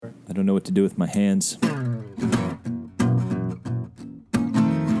I don't know what to do with my hands.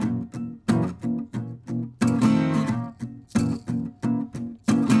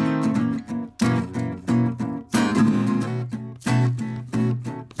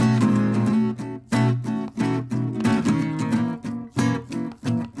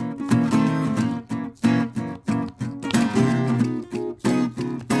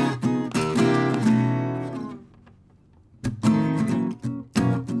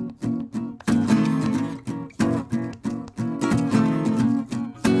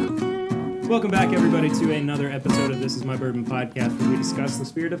 Welcome back, everybody, to another episode of This Is My Bourbon Podcast, where we discuss the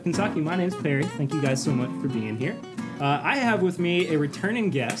spirit of Kentucky. My name's Perry. Thank you guys so much for being here. I have with me a returning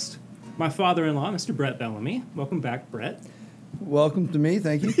guest, my father-in-law, Mr. Brett Bellamy. Welcome back, Brett. Welcome to me,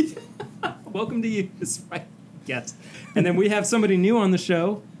 thank you. Welcome to you, despite guest. And then we have somebody new on the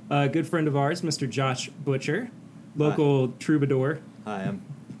show, a good friend of ours, Mr. Josh Butcher, local troubadour. Hi,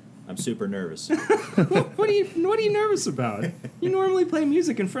 I'm super nervous. What are you nervous about? You normally play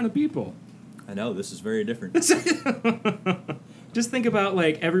music in front of people. I know, this is very different. Just think about,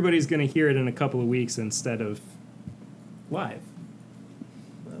 like, everybody's going to hear it in a couple of weeks instead of live.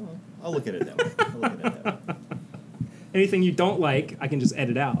 Well, I'll look at it that way. Anything you don't like, I can just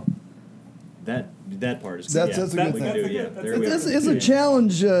edit out. That part is That's a good thing. It's a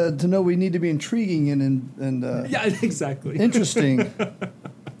challenge to know we need to be intriguing and Yeah, exactly. interesting.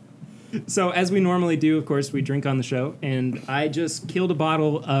 So, as we normally do, of course, we drink on the show, and I just killed a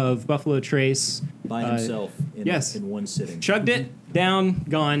bottle of Buffalo Trace. By himself in one sitting. Chugged it, down,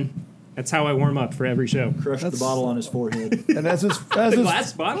 gone. That's how I warm up for every show. Crushed the bottle on his forehead. And as his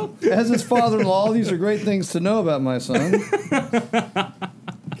Glass bottle? as his father-in-law, these are great things to know about my son.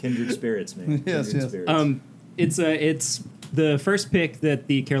 Kindred spirits, man. Yes, yes. Spirits. It's the first pick that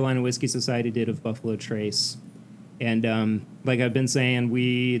the Carolina Whiskey Society did of Buffalo Trace. And like I've been saying,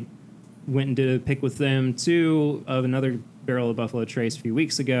 we went and did a pick with them, too, of another barrel of Buffalo Trace a few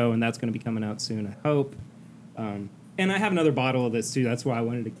weeks ago, and that's going to be coming out soon, I hope. And I have another bottle of this, too. That's why I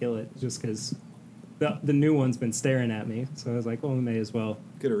wanted to kill it, just because the new one's been staring at me. So I was like, well, we may as well.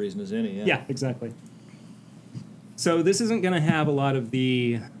 Good a reason as any, yeah. Yeah, exactly. So this isn't going to have a lot of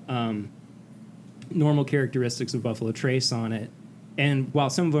the normal characteristics of Buffalo Trace on it. And while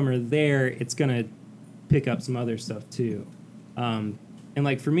some of them are there, it's going to pick up some other stuff, too. And,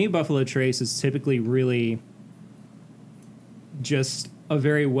 like, for me, Buffalo Trace is typically really just a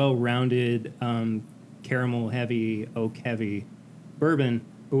very well-rounded, caramel-heavy, oak-heavy bourbon.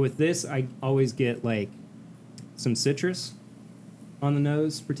 But with this, I always get, like, some citrus on the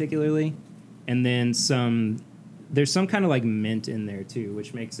nose, particularly. And then there's some kind of, like, mint in there, too,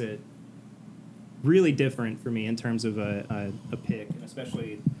 which makes it really different for me in terms of a pick,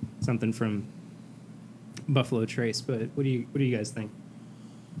 especially something from Buffalo Trace. But what do you guys think?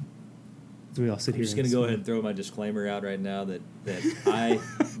 So we all sit I'm here. just going to go ahead and throw my disclaimer out right now that I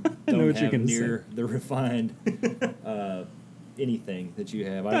don't have near the refined anything that you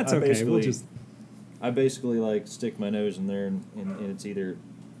have. That's okay. I basically like stick my nose in there, and it's either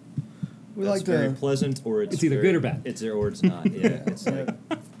very pleasant or it's either good or bad. Or it's not. Yeah, it's like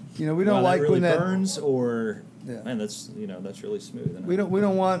we don't like that really when that burns or yeah. Man, that's really smooth. And we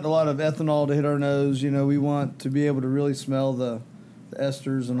don't want a lot of ethanol to hit our nose. We want to be able to really smell the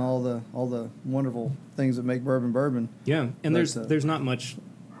esters and all the wonderful things that make bourbon. Yeah, and there's not much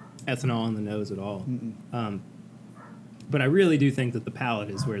ethanol on the nose at all. But I really do think that the palate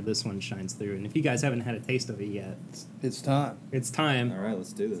is where this one shines through. And if you guys haven't had a taste of it yet, it's time. It's time. All right,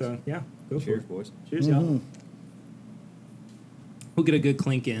 let's do this. So yeah, go Cheers, for it. boys. Cheers, y'all. We'll get a good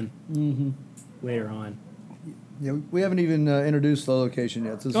clink in later on. Yeah, we haven't even introduced the location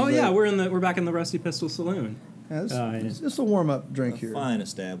yet. We're back in the Rusty Pistol Saloon. Yeah, it's a warm-up drink here. Fine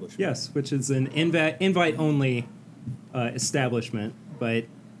establishment. Yes, which is an invite-only establishment, but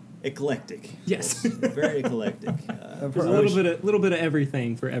eclectic. Yes, very eclectic. There's a little bit of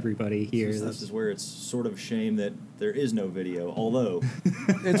everything for everybody here. This is where it's sort of a shame that there is no video, although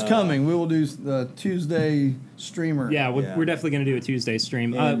it's coming. We will do the Tuesday streamer. Yeah, we're definitely going to do a Tuesday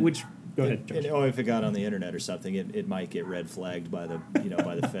stream. Go ahead, George. If it got on the internet or something, it might get red flagged by the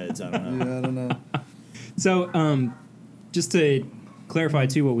by the feds. I don't know. Yeah, I don't know. So, just to clarify,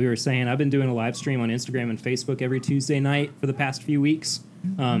 too, what we were saying, I've been doing a live stream on Instagram and Facebook every Tuesday night for the past few weeks.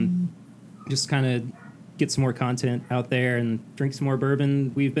 Just kind of get some more content out there and drink some more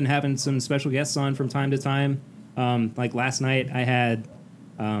bourbon. We've been having some special guests on from time to time. Like last night, I had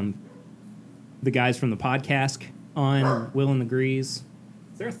the guys from the podcast on, Will and the Grease.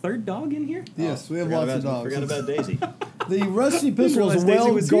 Is there a third dog in here? Yes, we have lots of dogs. Forgot about Daisy. The Rusty Pistol is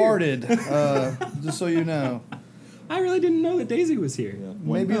well guarded, just so you know. I really didn't know that Daisy was here. Yeah.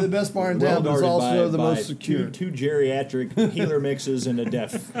 Maybe the best bar in town, but it's also the most secure. Two geriatric healer mixes and a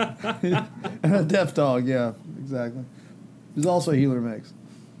deaf. And a deaf dog, yeah, exactly. There's also a healer mix.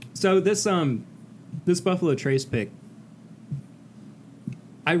 So this Buffalo Trace pick,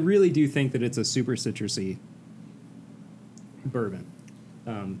 I really do think that it's a super citrusy bourbon.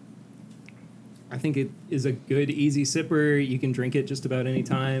 I think it is a good, easy sipper. You can drink it just about any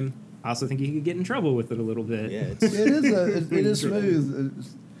time. I also think you could get in trouble with it a little bit. Yeah, it is smooth,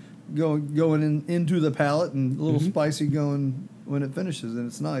 it's going into the palate and a little spicy going when it finishes, and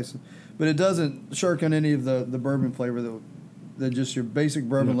it's nice. But it doesn't shirk on any of the bourbon flavor that just your basic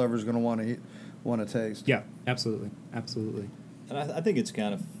bourbon lover is going to want to taste. Yeah, absolutely. And I think it's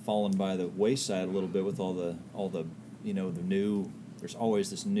kind of fallen by the wayside a little bit with all the the new. There's always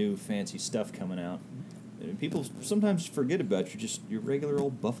this new fancy stuff coming out. And people sometimes forget about your regular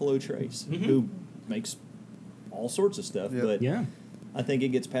old Buffalo Trace, who makes all sorts of stuff. Yep. But Yeah. I think it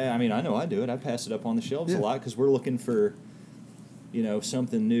gets passed. I mean, I know I do it. I pass it up on the shelves a lot because we're looking for,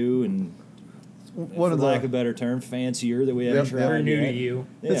 something new and, One for of the lack of a better term, fancier that we haven't tried. Or new yet. to you.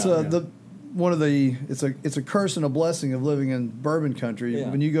 Yeah. It's a curse and a blessing of living in bourbon country.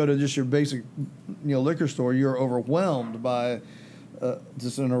 Yeah. When you go to just your basic liquor store, you're overwhelmed by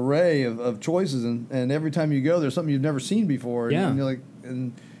just an array of choices, and every time you go, there's something you've never seen before. Yeah. And you're like,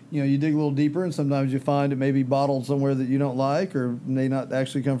 you dig a little deeper, and sometimes you find it may be bottled somewhere that you don't like, or may not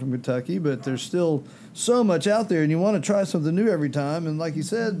actually come from Kentucky, but there's still so much out there, and you want to try something new every time. And like you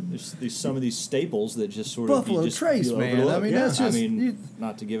said, there's some of these staples that just sort Buffalo of you Trace, you man. overlook. I mean, that's just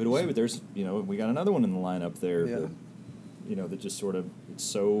not to give it away, but there's we got another one in the lineup there. Yeah. That just sort of it's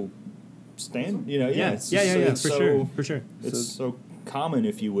so stand. It's For sure. It's so common,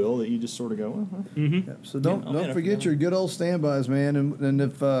 if you will, that you just sort of go. Yeah, so don't forget your good old standbys, man. And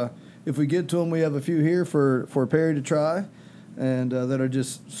if we get to them, we have a few here for Perry to try, and that are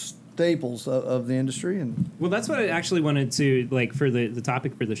just staples of the industry. And well, that's what I actually wanted to for the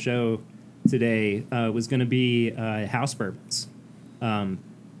topic for the show today was going to be house bourbons,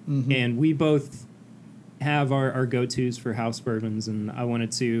 and we both have our go-tos for house bourbons, and I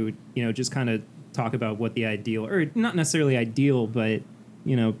wanted to just kind of talk about what the ideal, or not necessarily ideal, but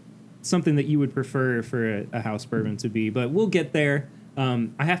something that you would prefer for a house bourbon to be. But we'll get there. I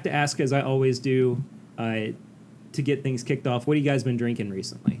have to ask, as I always do, to get things kicked off, what have you guys been drinking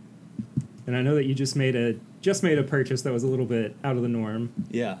recently? And I know that you just made a purchase that was a little bit out of the norm.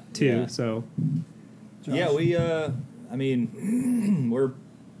 Yeah. Too. Yeah. So. Josh? Yeah,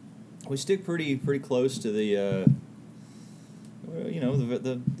 we stick pretty close to the.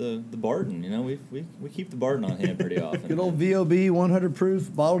 The Barton. We keep the Barton on hand pretty often. good old VOB 100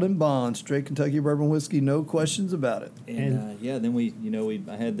 proof, bottled in bond, straight Kentucky bourbon whiskey, no questions about it. And then we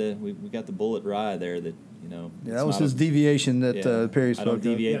got the Bullet Rye there that Yeah, that was his deviation that Perry spoke I don't of.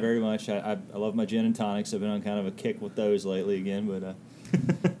 deviate very much. I love my gin and tonics. I've been on kind of a kick with those lately again,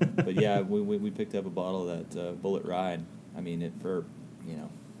 but yeah, we picked up a bottle of that Bullet Rye. And, I mean, you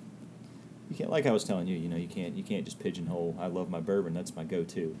can't, like I was telling you, you can't just pigeonhole. I love my bourbon. That's my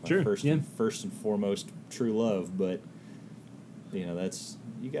go-to. My first and foremost true love. But that's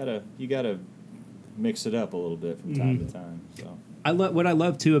you gotta mix it up a little bit from time to time. So What I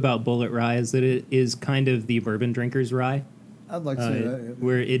love too about Bullet Rye is that it is kind of the bourbon drinker's rye. I'd like to say that. Yeah.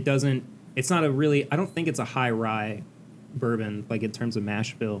 Where it doesn't. It's not a really. I don't think it's a high rye bourbon in terms of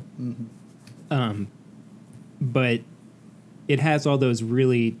mash bill. Mm-hmm. But it has all those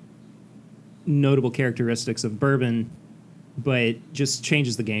really notable characteristics of bourbon, but just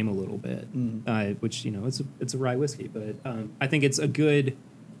changes the game a little bit. Which it's a rye whiskey, but I think it's a good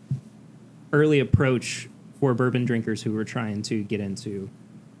early approach for bourbon drinkers who are trying to get into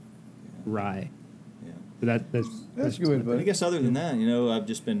rye. Yeah, that's good. But I guess other than that, I've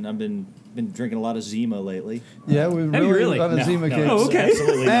been drinking a lot of Zima lately. Yeah, we've really on a Zima case. Oh, okay.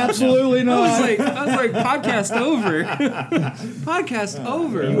 Absolutely not. I was like, podcast over. Podcast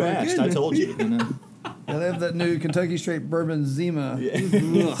over. You asked. I told you. Yeah, they have that new Kentucky Straight Bourbon Zima,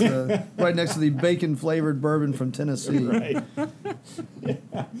 right next to the bacon flavored bourbon from Tennessee. Right.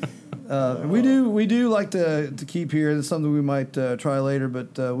 We do like to keep here. It's something we might try later,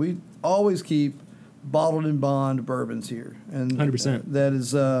 but we always keep bottled in bond bourbons here, and 100%. That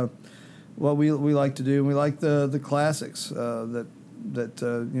is what we like to do. And we like the classics that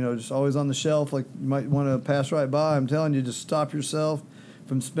just always on the shelf. Like you might want to pass right by. I'm telling you, just stop yourself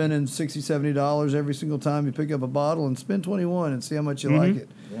from spending $60-$70 every single time you pick up a bottle, and spend $21 and see how much you like it.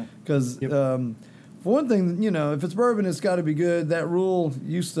 Because for one thing, if it's bourbon, it's got to be good. That rule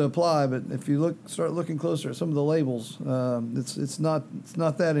used to apply, but if you start looking closer at some of the labels, it's not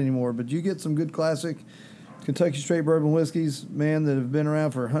that anymore. But you get some good classic Kentucky straight bourbon whiskeys, man, that have been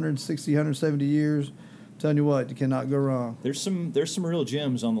around for 160, 170 years. I'm telling you what, you cannot go wrong. There's some real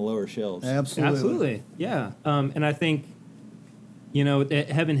gems on the lower shelves. Absolutely. Yeah. And I think,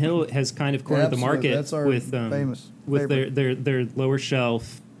 Heaven Hill has kind of cornered the market That's our with famous with favorite. their lower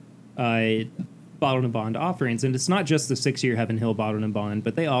shelf bottled and bond offerings, and it's not just the 6-year Heaven Hill bottled and bond,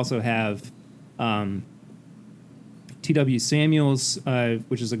 but they also have T.W. Samuels,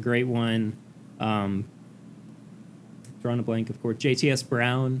 which is a great one. Drawing a blank, of course. JTS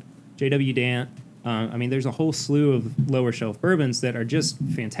Brown, J.W. Dant. There's a whole slew of lower shelf bourbons that are just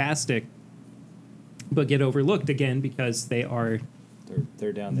fantastic, but get overlooked again because they are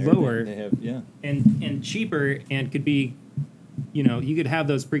they're down there. Lower. They have and cheaper, and could be, you could have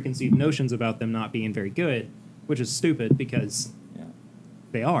those preconceived notions about them not being very good, which is stupid because yeah.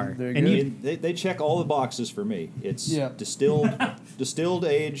 they are. They're And good. They check all the boxes for me. It's Yeah. distilled,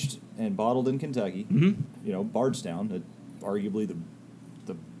 aged, and bottled in Kentucky. Mm-hmm. Bardstown, arguably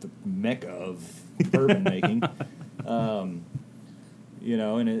the mecca of bourbon making. It's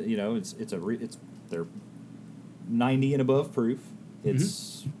they're 90 and above proof.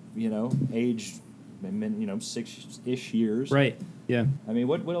 It's aged, 6-ish years. Right. Yeah. I mean,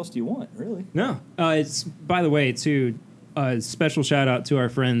 what else do you want, really? No. It's, by the way, too, special shout out to our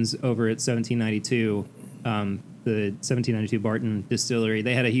friends over at 1792, the 1792 Barton Distillery.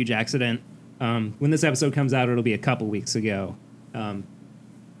 They had a huge accident. When this episode comes out, it'll be a couple weeks ago.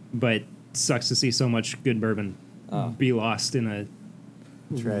 But sucks to see so much good bourbon be lost in a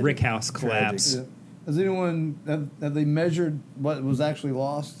Tragic. rick house collapse. Yeah. Has anyone have they measured what was actually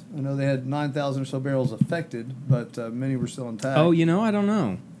lost? I know they had 9,000 or so barrels affected, but many were still intact. Oh, I don't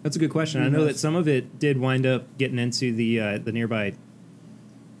know. That's a good question. I know that some of it did wind up getting into the nearby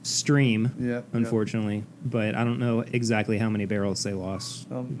stream, Yeah, unfortunately, but I don't know exactly how many barrels they lost.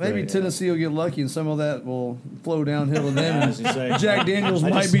 Maybe But- Tennessee will get lucky, and some of that will flow downhill to them. I was gonna say, Jack Daniels I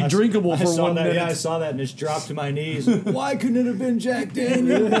might just- be I- drinkable I for saw 1 that, minute. Yeah, I saw that and just dropped to my knees. Why couldn't it have been Jack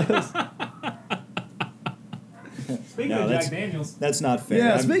Daniels? Speaking No, of that's- Jack Daniels, That's not fair. Yeah,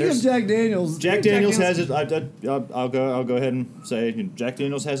 I'm- speaking of there's- Jack Daniels, Jack Daniels has it. I'll go ahead and say Jack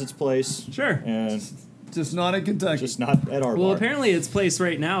Daniels has its place. Sure. And just not in Kentucky. just not at our well, bar. apparently its place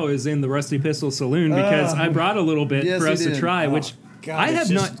right now is in the Rusty Pistol Saloon because I brought a little bit yes, for you us to did. try, Oh, which God, I it's have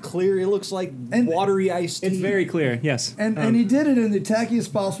just not. clear. It looks like And- watery iced tea. It's very clear. Yes. And he did it in the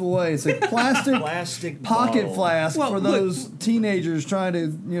tackiest possible way. It's a plastic pocket bottle. flask Well, for look- those teenagers trying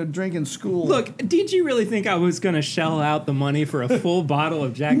to drink in school. Look, did you really think I was going to shell out the money for a full bottle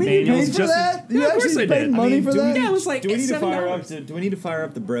of Jack You mean you Daniels? paid for that? You Yeah, of course actually I paid did. money for do we that? need- Yeah, it was like do we need to fire up? $7. Do we need to fire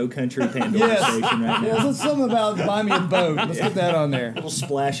up the Bro Country Pandora station right now? Well, it's something about buy me a boat. Let's get that on there. A little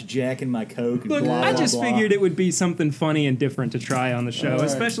splash of Jack in my Coke. And Look, blah, I blah, just blah. figured it would be something funny and different to try on the show, All right.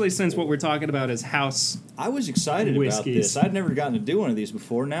 especially since what we're talking about is house. I was excited about Whiskeys. this. I'd never gotten to do one of these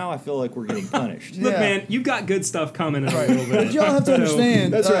before. Now I feel like we're getting punished. Look, Yeah. man, you've got good stuff coming in a little But bit. y'all have to So-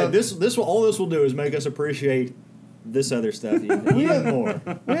 understand. That's right. This will all this will do is make us appreciate this other stuff even more.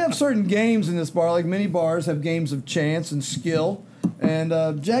 We have certain games in this bar, like many bars have games of chance and skill. And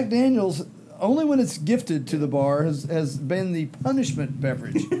Jack Daniels, only when it's gifted to the bar, has been the punishment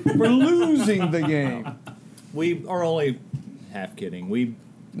beverage for losing the game. We are only half kidding. We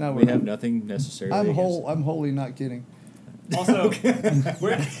No, we have nothing necessarily. I'm against- I'm wholly not kidding. Also,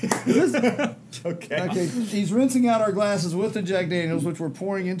 we're, Okay. Okay, he's rinsing out our glasses with the Jack Daniels, which we're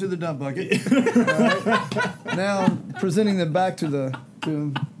pouring into the dump bucket. All right. Now presenting them back to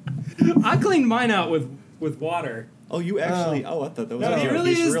I cleaned mine out with water. Oh, you actually? Oh, I thought that was. No, he a-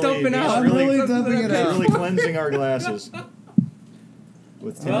 really he's is dumping out. He's I'm really, really dumping it he's out. really cleansing our glasses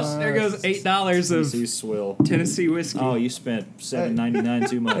with Well, there goes $8 Tennessee of swill. Tennessee whiskey. Oh, you spent $7.99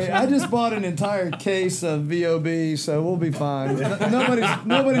 too much. Hey, I just bought an entire case of VOB, so we'll be fine.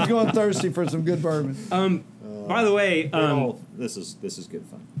 Nobody's going thirsty for some good bourbon. By the way, This is good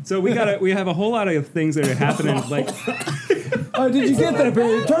fun. so we have a whole lot of things that are happening. Like, Oh, did you get that,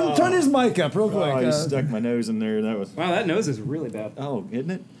 Barry? Turn his mic up real quick. Oh, you stuck my nose in there. That was. wow, that nose is really bad. Oh,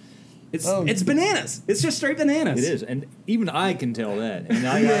 isn't it? It's bananas. It's just straight bananas. It is, and even I can tell that.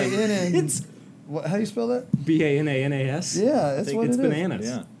 And It's How do you spell that? BANANAS. Yeah, that's think what it's it is. bananas.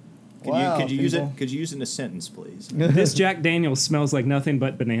 Yeah. Wow, could you use people. it? Could you use it in a sentence, please? This Jack Daniels smells like nothing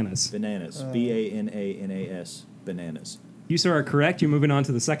but bananas. Bananas. BANANAS. Bananas. You, sir, are correct. You're moving on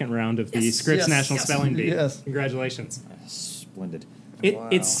to the second round of the Scripps Yes. National Yes. Spelling Bee. Yes. Congratulations. Splendid.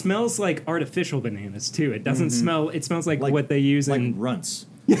 It smells like artificial bananas too. It doesn't smell. It smells like what they use like in runts.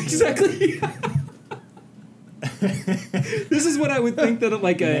 exactly. This is what I would think that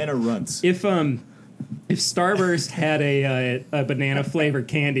like Banana runts. if If Starburst had a banana flavored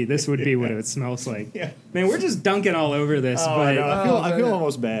candy, this would be what it smells like. Yeah. Man, we're just dunking all over this. Oh, but no, I feel man.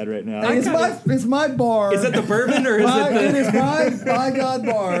 almost bad right now. Hey, it's my bar. is it the bourbon or is it it is my by God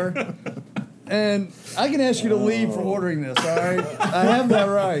bar. And I can ask you to leave for ordering this, all right? I have that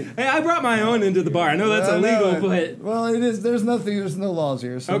right. Hey, I brought my own into the bar. I know that's I know illegal, it. but Well, it is. There's no laws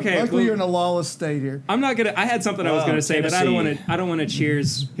here. So Okay, luckily well- you're in a lawless state here. I'm not gonna. I had something I was Oh, gonna say, but I don't want Tennessee. to. I don't want to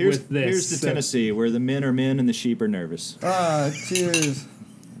cheers Here's with this. here's to so- Tennessee, where the men are men and the sheep are nervous. Cheers.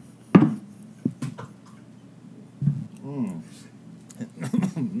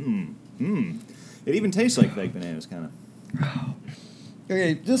 It even tastes like fake bananas, kind of.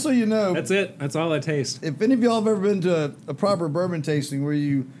 Okay, just so you know, That's it. That's all I taste. if any of y'all have ever been to a proper bourbon tasting where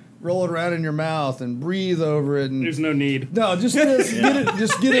you roll it around in your mouth and breathe over it, and There's no need. no, just get it,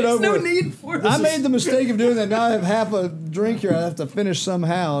 just get it There's over no with. need for it. I made the mistake of doing that. Now I have half a drink here. I have to finish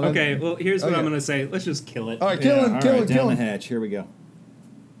somehow. And Okay, well, here's what Okay. I'm gonna say. Let's just kill it. All right, kill him, All kill right, him, down kill the him. hatch. Here we go.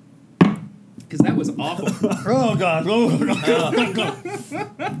 Because that was awful. Oh God!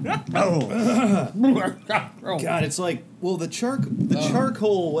 God, it's like, well, the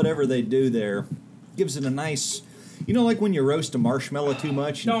charcoal, whatever they do there, gives it a nice, you know, like when you roast a marshmallow too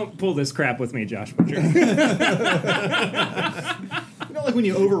much. Don't pull this crap with me, Josh Butcher. You know, like when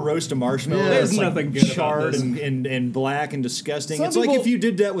you over roast a marshmallow, Yeah. it's There's like nothing good about charred this. and black and disgusting. Some it's like people- if you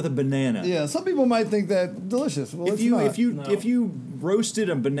did that with a banana. Yeah, some people might think that delicious. Well, If it's you not. if you roasted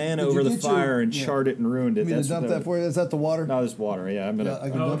a banana Did you over the get your- fire and yeah. charred it and ruined it, You mean to that's dump what that for you? Is that the water? No, this water. Yeah, I'm gonna.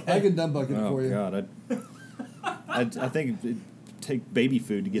 Yeah, Okay. I can dump bucket it oh for you. God, I think it'd take baby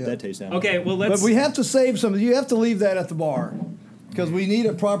food to get Yeah. that taste out. Okay, well, But let's. we have to save some. You have to leave that at the bar because we need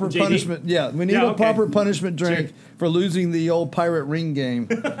a proper JD? punishment. Yeah, we need Yeah, a okay. proper punishment drink Sure. for losing the old pirate ring game.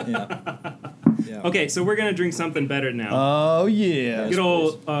 Yeah. Yeah. Okay, so we're gonna drink something better now. Oh yeah. Good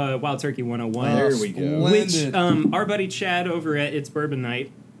old Wild Turkey 101. There we go. Which Splendid. our buddy Chad over at It's Bourbon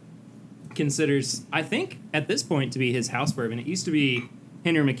Night considers, I think, at this point to be his house bourbon. It used to be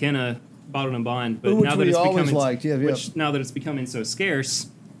Henry McKenna Bottled and Bond, but Which now that we it's always becoming liked, yeah, which now that it's becoming so scarce,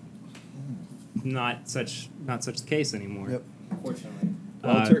 not such the case anymore. Yep. Fortunately.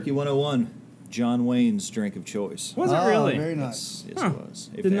 Wild Turkey 101, John Wayne's drink of choice. Was it Ah, really? Very nice. Yes, Huh. it was.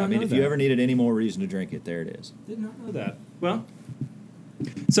 Did not know if that. you ever needed any more reason to drink it, there it is. Did not know that. Well,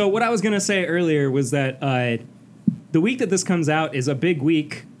 so what I was going to say earlier was that the week that this comes out is a big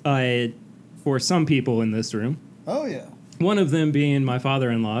week for some people in this room. Oh yeah. One of them being my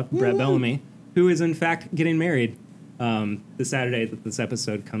father-in-law, Brett Bellamy, who is in fact getting married the Saturday that this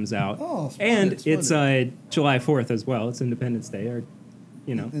episode comes out. Oh, splendid, and it's splendid. July 4th as well. It's Independence Day, or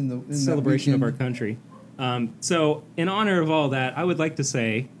In that celebration of our weekend. country. So in honor of all that, I would like to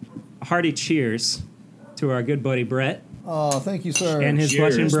say a hearty cheers to our good buddy Brett Oh, thank you, sir. and his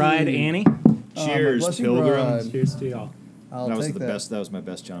Cheers. blushing bride Sweet. Annie. my Cheers, blessing Pilgrim. bride. Cheers to y'all. I'll That was take the that. best. That was my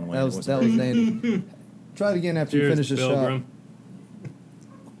best John Wayne. That was It wasn't dandy. Try it again after you Cheers, finish the Pilgrim. shot.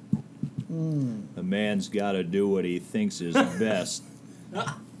 A man's got to do what he thinks is best.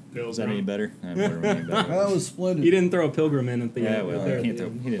 Is that any better? I don't know any better. That was splendid. You didn't throw a pilgrim in at the Yeah, end. well, there I at can't the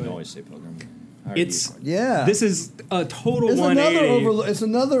throw, end, he didn't but always say pilgrim. It's Yeah. this is a total It's 180. it's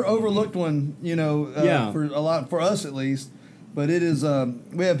another overlooked one, Yeah. for a lot for us at least. But it is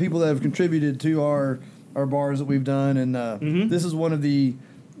we have people that have contributed to our bars that we've done, and this is one of the,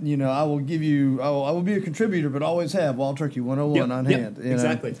 I will be a contributor, but always have Wild Turkey 101 Yep, on yep, hand.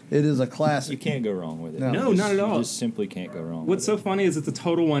 exactly. It is a You classic. can't go wrong with it. No. No, You not at all. You just simply can't go wrong. What's so with funny is it's a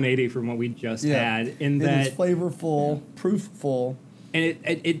total 180 from what we just had, in it that is flavorful, proofful. and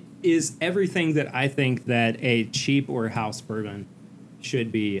it is everything that I think that a cheap or house bourbon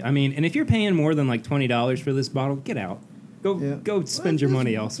should be. I mean, and if you're paying more than like $20 for this bottle, get out. Go spend your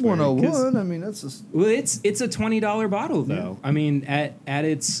money elsewhere. 'cause- 101. I mean, that's just Well, it's a $20 bottle though. I mean, at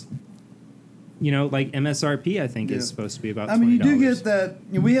its like MSRP, I think Yeah. is supposed to be about $20. I mean, you do get that.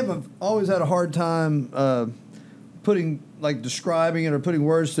 We have always had a hard time describing it or putting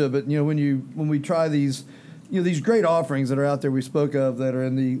words to it. But when we try these, these great offerings that are out there we spoke of that are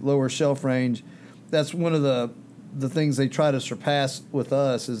in the lower shelf range, that's one of the things they try to surpass with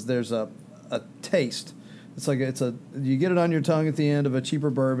us is there's a taste. It's like you get it on your tongue at the end of a cheaper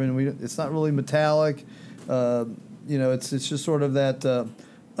bourbon. It's not really metallic. It's just sort of that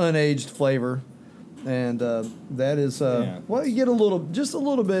unaged flavor. And that is well, you get just a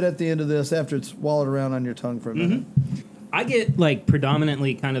little bit at the end of this after it's wallowed around on your tongue for a minute. I get like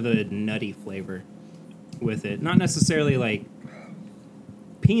predominantly kind of a nutty flavor with it, not necessarily like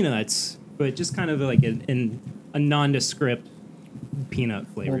peanuts, but just kind of like a nondescript peanut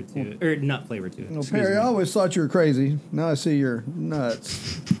flavor to it, or nut flavor to it. Well, Excuse Perry, me. I always thought you were crazy. Now I see your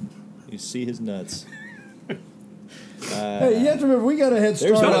nuts. You see his nuts. Hey, you have to remember, we got a head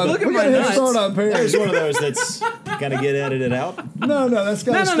There's start no- on. look at We my got a head nuts. start on Perry. There's one of those that's gonna get edited out. No, that's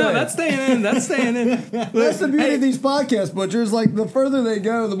got to stay. No, that's staying in. That's staying in. That's the beauty of these podcast butchers. Like, the further they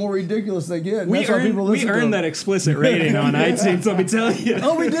go, the more ridiculous they get. And We that's why people listen to them. earned that explicit rating on iTunes. Let me tell you.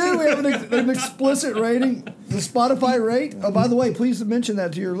 Oh, we do. We have an explicit rating. The Spotify rate. Oh, by the way, please mention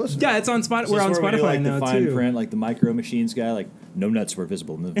that to your listeners. Yeah, it's on Spot. Is We're this on where we do, Spotify like now the fine too. print, like the Micro Machines guy, like no nuts were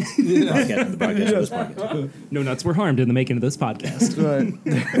visible in the broadcast. In the broadcast of this podcast. No nuts were harmed in the making of this podcast.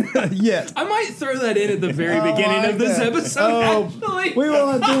 Right. Yet. I might throw that in at the very Oh, beginning I of this bet. episode. Oh, Actually, We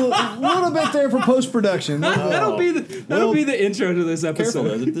will do a little bit there for post production. that'll be Well, the intro to this Careful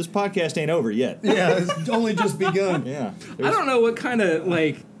episode. though, this podcast ain't over yet. Yeah, it's only just begun. Yeah, I don't know what kind of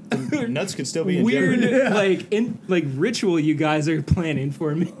like nuts could still be in weird jeopardy. like ritual you guys are planning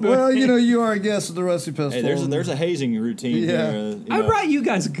for me. Well, you are a guest of the Rusty Pistol. Hey, there's a hazing routine. Yeah. Here, I brought you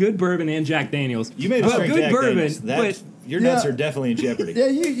guys good bourbon and Jack Daniels. You made us Well, drink good Jack bourbon, Daniels. but Your nuts Yeah. are definitely in jeopardy. Yeah,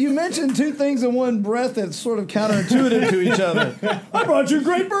 you mentioned two things in one breath that's sort of counterintuitive to each other. I brought you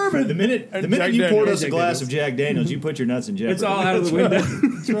great bourbon. The minute And you Jack poured Daniels. us a glass of Jack Daniels, you put your nuts in jeopardy. it's all out of the window.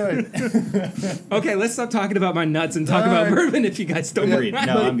 That's right. Okay, let's stop talking about my nuts and talk All about right. bourbon if you guys don't Agreed. mind.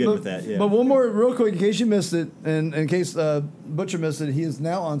 No, I'm good with that. Yeah. But one more, real quick, in case you missed it, and in case Butcher missed it, he is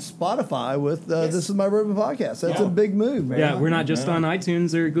now on Spotify with This Is My Bourbon Podcast. That's Yeah. a big move, man. Yeah, we're not just Right on on.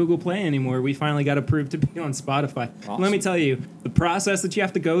 iTunes or Google Play anymore. We finally got approved to be on Spotify. Awesome. Let me tell you, the process that you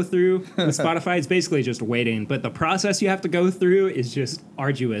have to go through with Spotify is basically just waiting, but the process you have to go through is just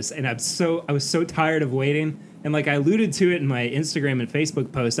arduous. And I was so tired of waiting. And like I alluded to it in my Instagram and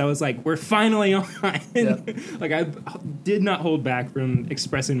Facebook post, I was like, we're finally on. Like I did not hold back from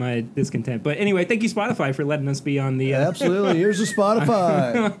expressing my discontent. But anyway, thank you Spotify for letting us be on the Absolutely. Here's the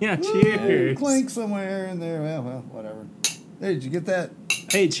Spotify. yeah, cheers. Clink somewhere in there. Well, whatever. Hey, did you get that?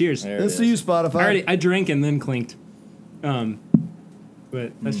 Hey, cheers. There it This is. to you, Spotify. I drank and then clinked.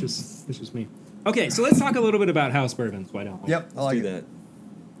 But that's just me. Okay, so let's talk a little bit about house bourbons. Why don't we? Yep, I Let's like do it. that.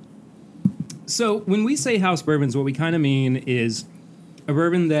 So when we say house bourbons, what we kind of mean is a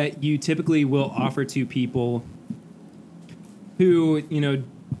bourbon that you typically will offer to people who,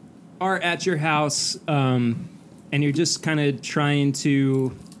 are at your house, and you're just kind of trying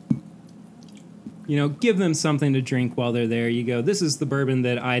to, give them something to drink while they're there. You go, this is the bourbon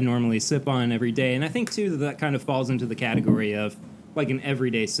that I normally sip on every day. And I think, too, that kind of falls into the category of like an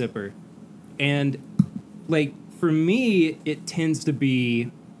everyday sipper. And like for me, it tends to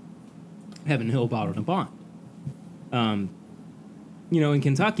be Heaven Hill Bottled and Bond. In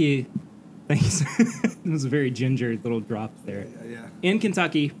Kentucky, thanks. It was a very ginger little drop there. Yeah. In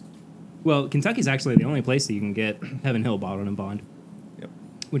Kentucky, well, Kentucky's actually the only place that you can get Heaven Hill Bottled and Bond, Yep.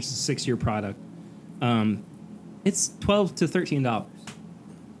 which is a 6-year product. It's $12 to $13.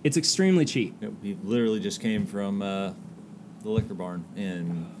 It's extremely cheap. Yep. He literally just came from the liquor barn,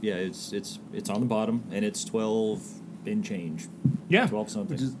 and yeah, it's on the bottom, and it's 12 in change. Yeah. 12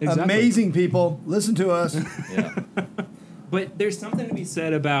 something. Which is Exactly. amazing, people. Listen to us. Yeah. But there's something to be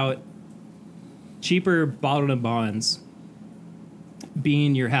said about cheaper bottled and bonds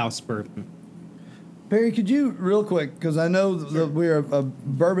being your house bourbon. Perry, could you, real quick, because I know that we're a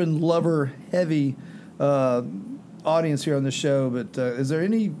bourbon lover heavy audience here on the show, but is there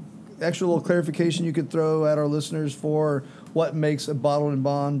any extra little clarification you could throw at our listeners for what makes a bottled and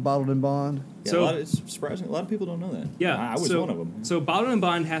bond? Yeah, So- it's surprising. A lot of people don't know that. Yeah, I was so, one of them. So bottled and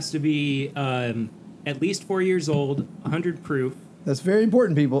bond has to be at least 4 years old, 100 proof. That's very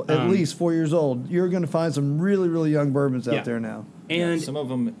important, people. At Um, least 4 years old. You're going to find some really, really young bourbons Yeah. out there now And some of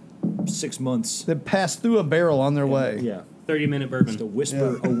them 6 months. that pass through a barrel on their way. Yeah. 30-minute bourbon. Just a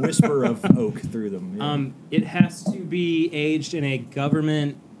whisper of oak through them. Yeah. It has to be aged in a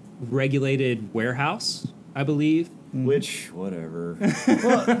government-regulated warehouse, I believe. Which, whatever.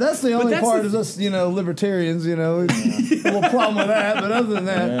 Well, that's the only that's part the of us, libertarians, a little problem with that. But other than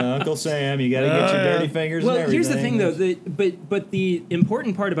that, Uncle Sam, you got to get your dirty fingers Well, and everything. here's the thing, though. But the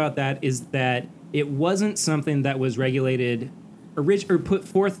important part about that is that it wasn't something that was regulated or put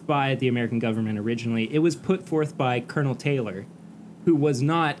forth by the American government originally. It was put forth by Colonel Taylor, who was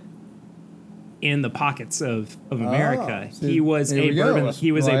not in the pockets of America. see, He was here a we go. bourbon.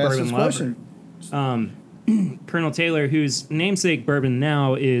 He was Well, a I asked bourbon this lover. question. Colonel Taylor, whose namesake bourbon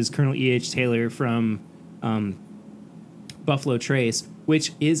now is Colonel E.H. Taylor from Buffalo Trace,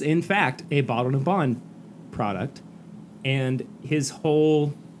 which is in fact a bottled and bond product, and his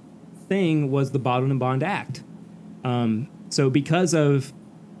whole thing was the Bottled and Bond Act. So because of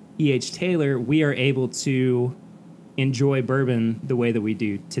E.H. Taylor, we are able to enjoy bourbon the way that we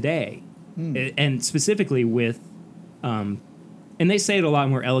do today, and specifically with, and they say it a lot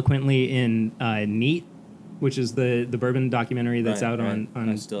more eloquently in neat which is the bourbon documentary that's Right, out right. on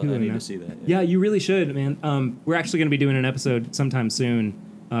I still Hulu I need now. to see that. Yeah, you really should, man. We're actually going to be doing an episode sometime soon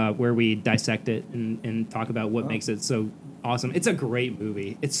where we dissect it and talk about what makes it so awesome. It's a great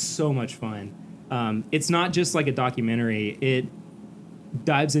movie. It's so much fun. It's not just like a documentary. It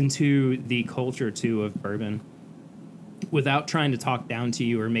dives into the culture, too, of bourbon without trying to talk down to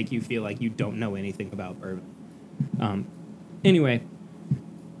you or make you feel like you don't know anything about bourbon. Anyway,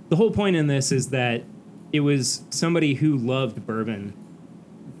 the whole point in this is that it was somebody who loved bourbon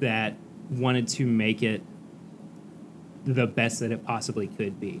that wanted to make it the best that it possibly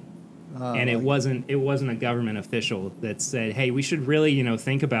could be. And it wasn't a government official that said, "Hey, we should really,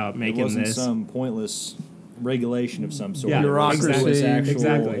 think about It making wasn't this." some pointless regulation of some sort. Yeah, Bureaucracy.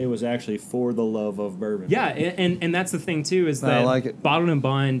 exactly. It was actually for the love of bourbon. Yeah, and that's the thing too is I that like it. Bottled and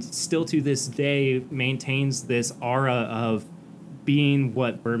Bond still to this day maintains this aura of being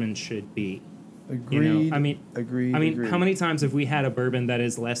what bourbon should be. Agreed. Agreed. Agreed. How many times have we had a bourbon that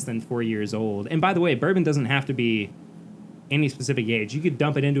is less than 4 years old? And by the way, bourbon doesn't have to be any specific age. You could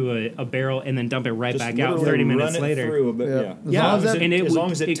dump it into a barrel and then dump it right Just back out literally 30 minutes run it later. through a bit, Yeah. yeah. As Yeah, long as that- and as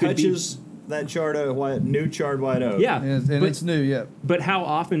long as it could be- touches that new charred white oak. Yeah, and but, it's new, yeah. but how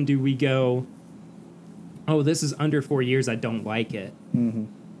often do we go, oh, this is under 4 years, I don't like it. Mm-hmm.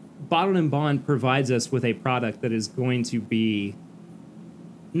 Bottled and Bond provides us with a product that is going to be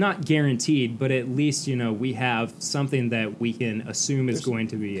not guaranteed, but at least, we have something that we can assume is going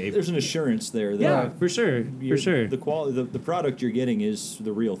to be a... There's an assurance there that Yeah, for sure, for sure. the quality, the product you're getting is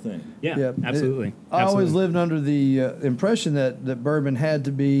the real thing. Yeah, Yeah, absolutely. I always Absolutely. lived under the impression that bourbon had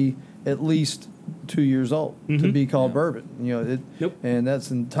to be at least 2 years old to Mhm. be called bourbon. Nope. And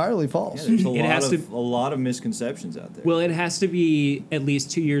that's entirely Yeah, false. there's It has a lot of misconceptions out there. Well, it has to be at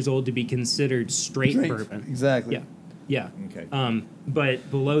least 2 years old to be considered straight Drink. bourbon. Exactly. Yeah, yeah. Okay. But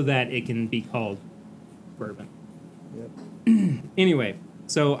below that, it can be called bourbon. Yep. Anyway,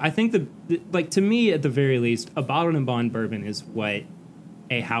 so I think to me, at the very least, a Bottled and Bond bourbon is what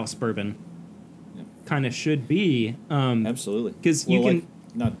a house bourbon Yeah. kind of should be. Absolutely. 'Cause you can-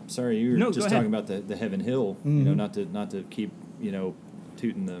 You were No, go just ahead. talking about the Heaven Hill. Not to keep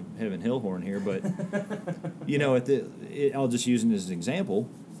tooting the Heaven Hill horn here, but I'll just use it as an example.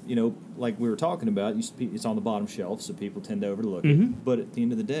 Like we were talking about, it's on the bottom shelf, so people tend to overlook Mhm. it. But at the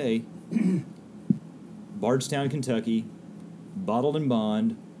end of the day, Bardstown, Kentucky, Bottled and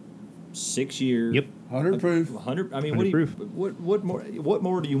Bond, 6 year. Yep. 100 proof. 100. I mean, 100 proof. what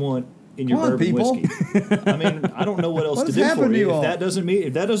more do you want in your Come on, bourbon people. whiskey? I mean, I don't know what else What to has do happened for to you. you all?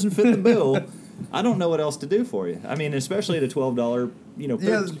 If that doesn't fit the bill, I don't know what else to do for you. I mean, especially at a $12,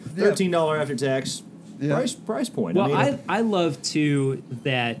 $13 after tax Yeah. price point. Well, I mean, I love too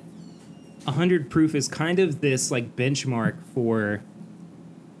that 100 proof is kind of this like benchmark for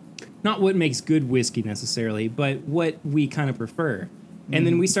not what makes good whiskey necessarily, but what we kind of prefer. And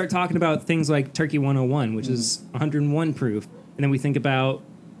then we start talking about things like Turkey 101, which is 101 proof, and then we think about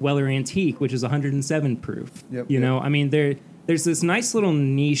Weller Antique, which is 107 proof. Yep, you yep. know, I mean, there's this nice little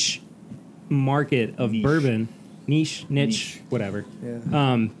niche market of bourbon, niche, whatever.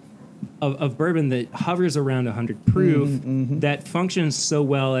 Yeah. Of bourbon that hovers around 100 proof that functions so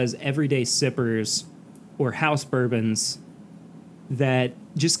well as everyday sippers or house bourbons that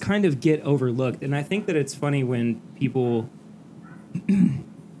just kind of get overlooked. And I think that it's funny when people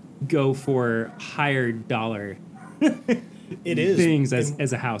go for higher dollar it is things And-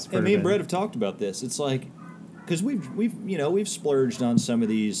 as a house bourbon. And me and Brett have talked about this. It's like, because we've splurged on some of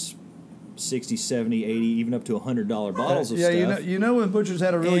these 60, 70, 80, even up to $100 bottles of Yeah, stuff. you know when Butcher's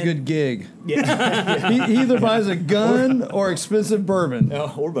had a really And- good gig. Yeah. He either buys a gun or expensive bourbon.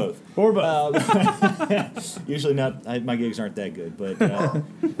 No, or both. Or both. Usually not. My gigs aren't that good, but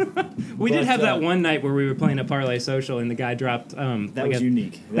we did but, have that one night where we were playing a parlay social and the guy dropped that like was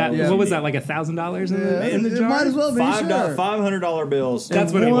unique. That, Yeah. what was that, like $1,000 in the it jar? might as well be, sure. $500 bills.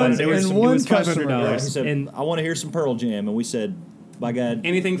 That's what And it one- was. It was, and it one was customer. Yeah, he $500. said, And I want to hear some Pearl Jam, and we said, by God,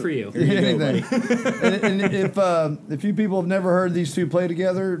 anything for you. here you go, Anything. and if you people have never heard these two play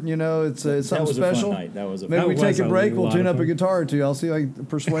together, it's that something was special. a fun night. That was a Maybe That we was take a a break. We'll lot tune of up a fun. guitar or two. I'll see if I can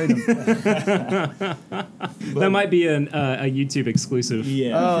persuade him. That might be a YouTube exclusive.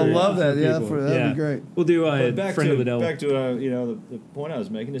 Yeah. Oh, for- love that. Yeah, people. that'd be great. We'll do a But back friend to of the devil. back to the point I was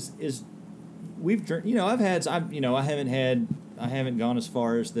making is we've I haven't gone as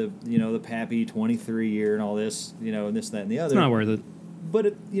far as the the Pappy 23 year and all this and this, that, and the other. It's not worth it.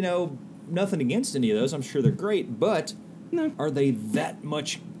 But nothing against any of those. I'm sure they're great, but No. are they that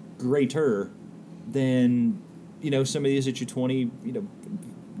much greater than some of these at your $20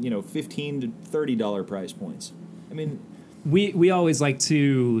 $15 to $30 price points? I mean, We always like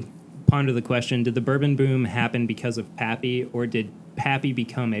to ponder the question: did the bourbon boom happen because of Pappy, or did Pappy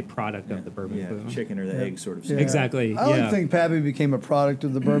become a product of the bourbon boom? Chicken or the egg sort of Yeah. thing. Exactly. I don't think Pappy became a product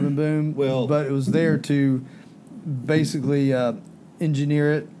of the bourbon boom. Well- but it was there to basically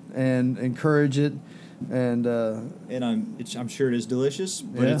engineer it and encourage it, and And I'm sure it is delicious,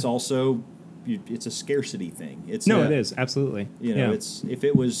 but Yeah. it's also it's a scarcity thing. It's No, a- it is absolutely. You know, Yeah. it's if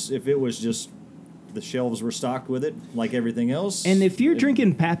it was just the shelves were stocked with it like everything else. And if you're it-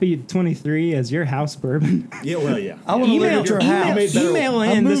 drinking Pappy 23 as your house bourbon, yeah, well, yeah. I want to live at your house. email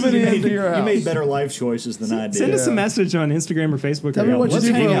I'm in. This is moving your- into your house. You made better life choices than I did. Send us a Yeah. message on Instagram or Facebook. Tell or me what you Let's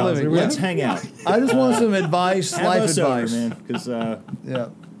do for hang a out. living. Let's hang out. I just want some advice, Have life us over, advice, man. Because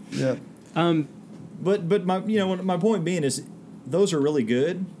Yeah. but my point being is those are really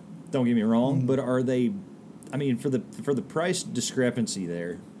good. Don't get me wrong, Mm-hmm. but are they? I mean, for the price discrepancy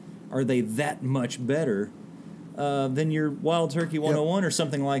there, are they that much better than your Wild Turkey 101 or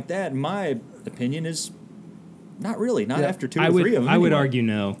something like that? In my opinion, is not really. Not Yeah. after two I or would three of them. I would anyway. argue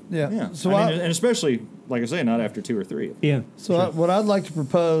no. Yeah. Yeah. So I mean, and especially like I say, not after two or three of them. Yeah. So what I'd like to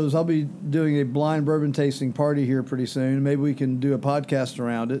propose, I'll be doing a blind bourbon tasting party here pretty soon. Maybe we can do a podcast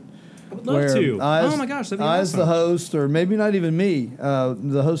around it. I would love to. Oh my gosh, that'd be I, as the awesome. host, or maybe not even me,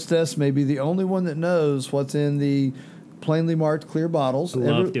 the hostess may be the only one that knows what's in the plainly marked clear bottles. I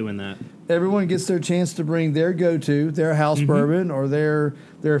love doing that. Everyone gets their chance to bring their go-to, their house Mm-hmm. bourbon, or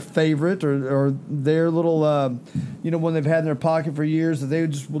their favorite, or their little, one they've had in their pocket for years that they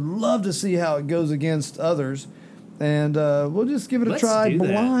just would love to see how it goes against others, and we'll just give it a Let's try do that.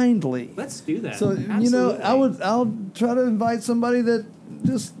 blindly. Let's do that. So Absolutely. I'll try to invite somebody that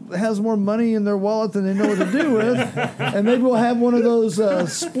just has more money in their wallet than they know what to do with, and maybe we'll have one of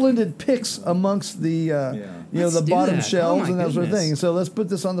those splendid picks amongst the Let's the do bottom that. shelves Oh, and my that sort of goodness. thing. So let's put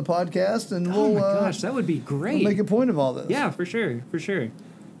this on the podcast, and Oh we'll my gosh, that would be great. we'll make a point of all this. Yeah, for sure, for sure.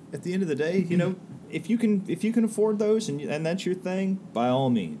 At the end of the day, you know, if you can afford those and that's your thing, by all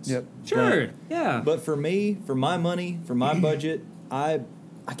means. Yep. Sure. Yeah. But for me, for my money, for my budget, I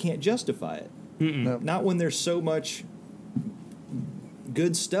can't justify it. No. Not when there's so much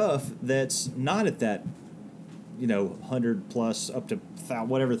good stuff that's not at that, 100 plus up to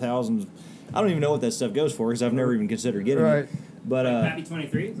whatever thousands. I don't even know what that stuff goes for because I've never even considered getting Right. it. But Pappy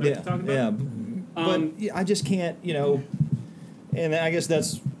 23. Is that what you're talking about? yeah. But yeah, I just can't, and I guess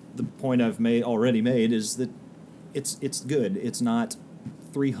that's the point I've already made is that it's good. It's not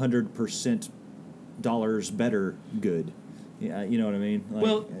 300% dollars better good. Yeah, you know what I mean? Like,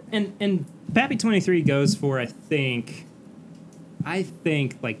 Well, and Pappy 23 goes for I think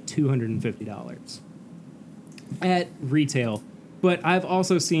like $250 at retail. But I've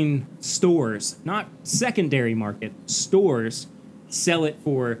also seen stores, not secondary market, stores sell it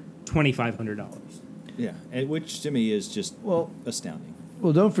for $2,500. yeah, which to me is just astounding.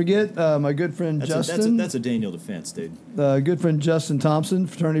 Well, don't forget my good friend Justin. That's a Daniel defense, dude. Good friend Justin Thompson,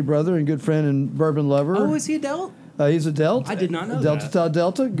 fraternity brother and good friend and bourbon lover. Oh, is he a Delt? He's a Delt. I did not know Delta that. Tau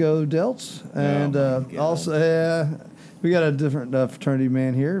Delta, go Delts. And my God. also, we got a different fraternity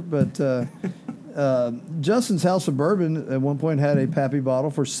man here, but Justin's House of Bourbon at one point had a Pappy bottle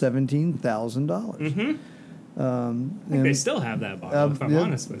for $17,000. Mm-hmm. I think they still have that bottle, if I'm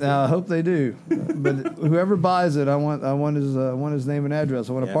honest with you. I hope they do. But whoever buys it, I want his name and address.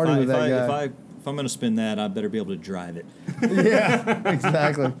 I want to party with that guy. If I'm going to spend that, I better be able to drive it. Yeah,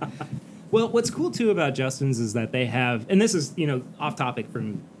 exactly. Well, what's cool too about Justin's is that they have, and this is off topic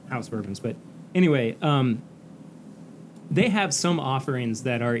from house bourbons, but anyway, they have some offerings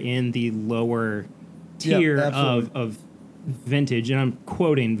that are in the lower tier absolutely. of vintage, and I'm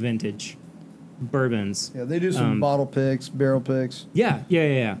quoting vintage bourbons. Yeah, they do some bottle picks, barrel picks.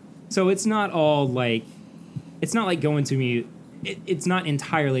 Yeah. So it's not all like, it's not like going to it's not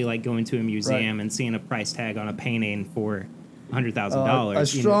entirely like going to a museum and seeing a price tag on a painting for $100,000. I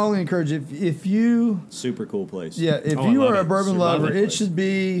strongly encourage if you Super cool place. if Oh, I you love are a it. bourbon Love lover, it. it should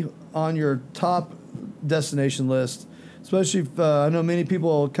be on your top destination Especially if I know many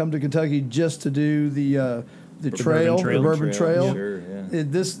people come to Kentucky just to do the trail, the Trail. bourbon trail. Sure, yeah.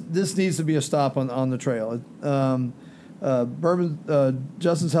 This needs to be a stop on the trail.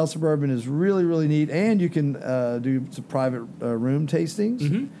 Justin's House of Bourbon is really, really neat, and you can do some private room tastings.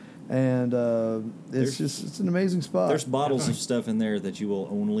 Mm-hmm. And it's an amazing spot. There's bottles of stuff in there that you will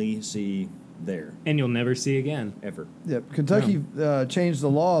only see there And you'll never see again. ever. Yep. Kentucky changed the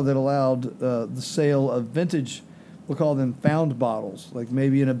law that allowed the sale of vintage, we'll call them found bottles, like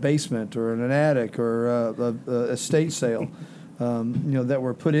maybe in a basement or in an attic or a estate sale, that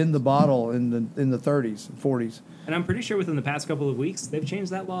were put in the bottle in the 30s, 40s. And I'm pretty sure within the past couple of weeks, they've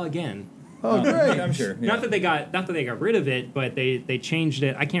changed that law again. Oh, great. I'm sure. Yeah. Not that they got rid of it, but they changed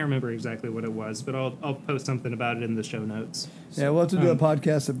it. I can't remember exactly what it was, but I'll post something about it in the show notes. Yeah, we'll have to do a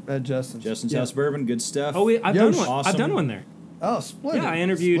podcast at Justin's. Justin's Yeah. House Bourbon, good stuff. Oh, I've Yosh. done one. Awesome. I've done one there. Oh, splendid. Yeah, I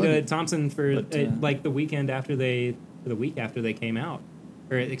interviewed Splendid. Thompson for But, like the weekend after the week after they came out,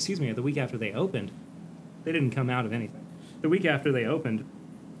 or excuse me, the week after they opened. They didn't come out of anything. The week after they opened,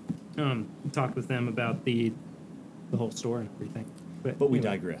 talked with them about the whole store and everything. But we anyway,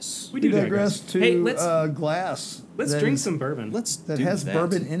 digress. We We do digress to Hey, let's glass. let's that drink is- some bourbon. Let's that do has that.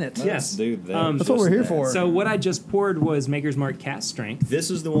 bourbon in it. Let's Yes. do that. That's what we're Just here that. for. So what I just poured was Maker's Mark Cast Strength. This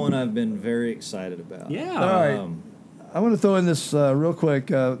is the one I've been very excited about. Yeah. All right. Um, I want to throw in this real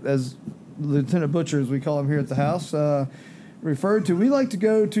quick, as Lieutenant Butcher, as we call him here at the house, referred to. We like to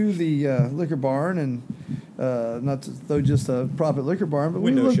go to the liquor barn and not to throw just a profit liquor barn, but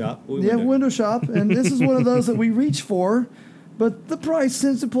Window we look, shop. window shop, and this is one of those that we reach for, but the price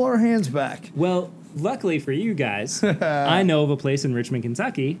tends to pull our hands back. Well, luckily for you guys, I know of a place in Richmond,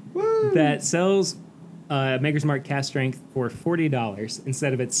 Kentucky Woo. that sells Maker's Mark Cast Strength for $40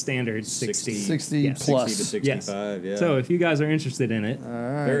 instead of its standard 60. 60 Yes. plus. 60 to 65, yeah. So if you guys are interested in it, All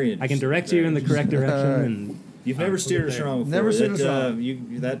right. Very I can interesting. direct you in the correct direction, and You've never steered us there. wrong before. Never steered us That,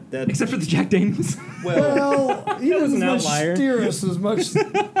 wrong. That except for the Jack Daniels. Well, he That was doesn't an as much outlier. steer us as much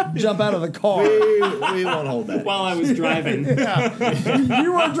jump out of the car. we won't hold that. While I was driving. Yeah.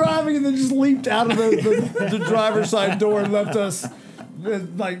 You were driving and then just leaped out of the driver's side door and left us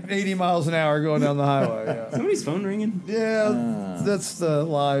at like 80 miles an hour going down the highway. Yeah, Somebody's phone ringing. That's the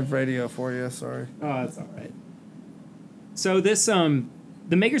live radio for you. Sorry. Oh, that's all right. So this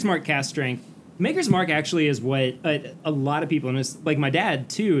the Maker's Mark Cast Strength. Maker's Mark actually is what a lot of people, and it's like my dad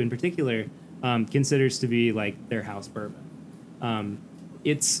too, in particular, considers to be like their house bourbon.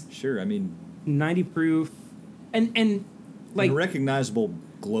 It's Sure, I mean, 90 proof, and like and recognizable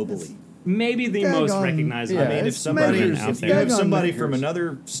globally. maybe the Daggone- most recognizable. yeah, I mean, if it's somebody, Makers. out if there. you have Daggone somebody from Makers.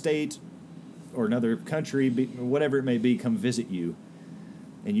 another state or another country, whatever it may be, come visit you,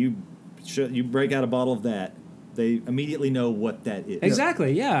 and you break out a bottle of that, they immediately know what that is.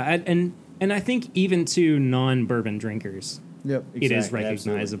 Exactly, yeah, and I think even to non-bourbon drinkers, Yep. it is Exactly,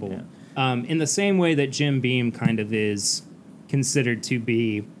 recognizable. absolutely, In the same way that Jim Beam kind of is considered to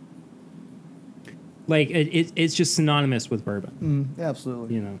be, like, it's just synonymous with bourbon,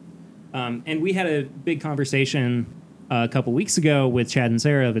 Absolutely. you know. And we had a big conversation a couple weeks ago with Chad and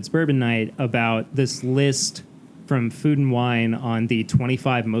Sarah of It's Bourbon Night about this list from Food and Wine on the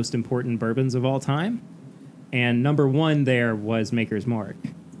 25 most important bourbons of all time. And number one there was Maker's Mark.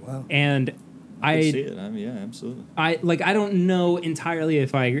 Wow. And I see it. I mean, yeah, absolutely. I don't know entirely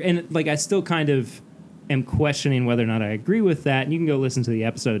if I agree, and like I still kind of am questioning whether or not I agree with that. And you can go listen to the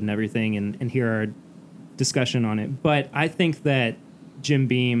episode and everything and hear our discussion on it. But I think that Jim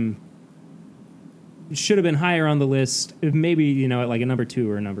Beam should have been higher on the list, if maybe, you know, at like a number 2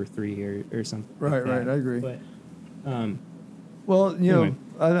 or a number 3 or something. Right, like that. right, I agree. But Well, you Anyway.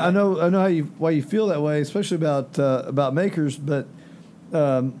 know, I know why you feel that way, especially about Makers, but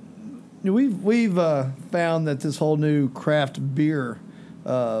we've found that this whole new craft beer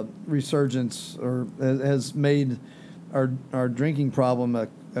resurgence has made our drinking problem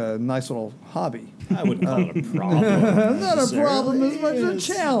a nice little hobby. I wouldn't call it a problem. Not a problem as much as a Yes.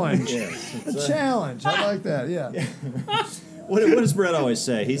 challenge. Yes, A it's challenge. I like that. Yeah. what does Brett always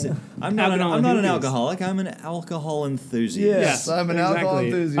say? I'm not Alcohol an enthusiast. alcoholic. I'm an alcohol enthusiast. Yes, I'm an alcohol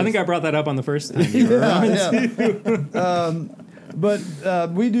enthusiast. I think I brought that up on the first time. You were on. yeah.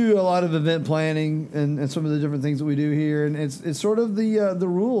 But we do a lot of event planning and some of the different things that we do here, and it's sort of the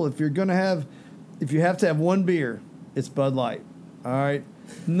rule. If you have to have one beer, it's Bud Light. All right.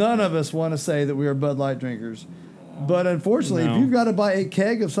 None of us want to say that we are Bud Light drinkers, but unfortunately, No. if you've got to buy a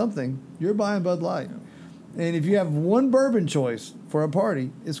keg of something, you're buying Bud Light. And if you have one bourbon choice for a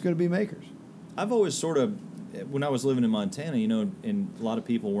party, it's going to be Makers. I've always sort of, when I was living in Montana, you know, and a lot of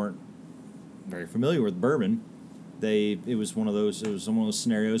people weren't very familiar with bourbon. It was one of those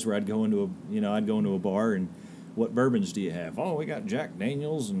scenarios where I'd go into a bar and, what bourbons do you have? Oh, we got Jack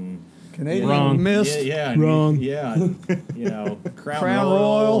Daniels and Canadian Wrong. Mist. Yeah, Wrong. Yeah, you know, Crown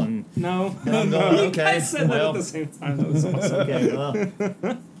Royal. and No. I'm going, You okay, guys said that well. at the same time. That was awesome. okay.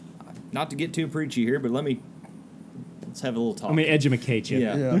 Well, not to get too preachy here, but let's have a little talk. Let me educate you.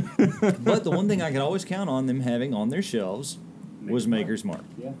 Yeah. Yeah. But the one thing I could always count on them having on their shelves was Maker's Mark.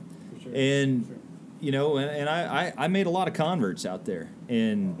 Yeah, for sure. And, you know, and I made a lot of converts out there.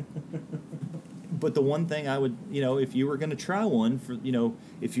 And, but the one thing I would, you know, if you were going to try one for, you know,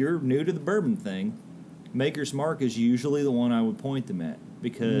 if you're new to the bourbon thing, Maker's Mark is usually the one I would point them at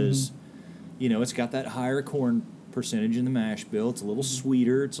because, you know, it's got that higher corn percentage in the mash bill. It's a little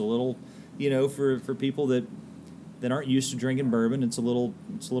sweeter. It's a little, for people that aren't used to drinking bourbon, it's a little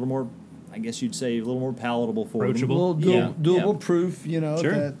more, I guess you'd say, a little more palatable for A Approachable. them. little doable Yeah. proof, Sure.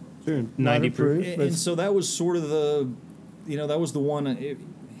 that Sure. lighter 90 proof. And so that was sort of that was the one.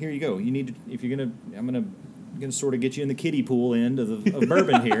 Here you go. You need to, if you're I'm gonna sort of get you in the kiddie pool end of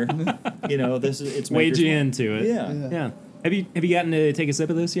bourbon here. It's Wade Maker's you Mark. into it. Yeah. Yeah. Yeah. Have you gotten to take a sip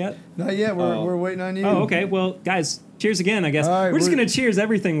of this yet? Not yet. We're waiting on you. Oh, okay. Well, guys, cheers again, I guess. All right, we're just we're- going to cheers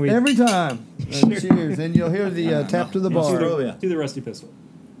everything we Every time. Cheers. And you'll hear the tap to the bar. Oh, yeah. do the Rusty Pistol.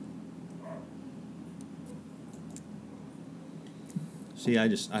 See,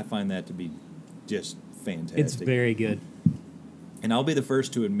 I find that to be just fantastic. It's very good. And I'll be the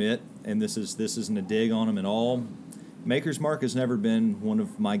first to admit, and this isn't a dig on them at all. Maker's Mark has never been one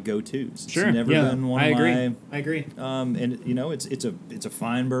of my go-tos. Sure. It's never yeah. been one I of agree. my. I agree. And it's a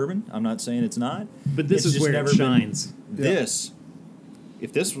fine bourbon. I'm not saying it's not. But this It's is just where never it been- shines.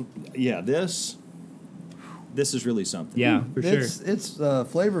 This is really something. Yeah, for sure. It's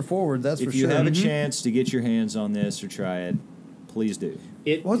flavor forward, that's If for you sure. have a chance to get your hands on this or try it, please do.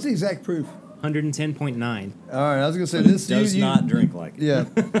 It What's the exact proof? 110.9. All right, I was gonna say this. Does not drink like it. Yeah.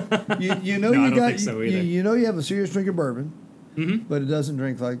 you know No, I you don't got think so either. you know you have a serious drink of bourbon, Mm-hmm. but it doesn't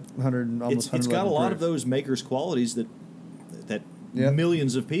drink like 100 almost. It's got a 111 lot proof. of those Maker's qualities that Yeah.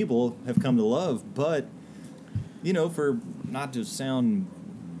 millions of people have come to love. But for not to sound,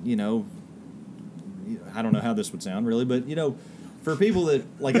 I don't know how this would sound really, but for people that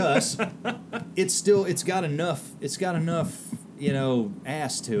like us, it's got enough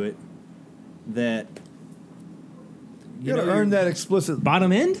ass to it that You gotta earn that explicit.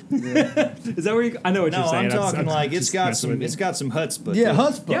 Bottom end? Yeah, Is that where you... I know what No, you're saying. I'm talking like just messing with you. it's got some chutzpah. yeah, to it.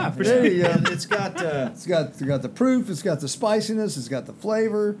 chutzpah. Yeah, for There sure. you go. And it's got It's got the proof. It's got the spiciness. It's got the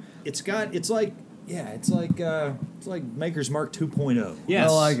flavor. it's like Maker's Mark 2.0. Yes.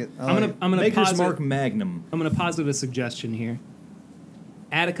 I like it. I'm gonna Maker's posit, Mark Magnum. I'm gonna posit a suggestion here.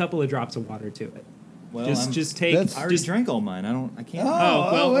 Add a couple of drops of water to it. Well, just take. That's- I already Just, drank all mine. I can't. Oh,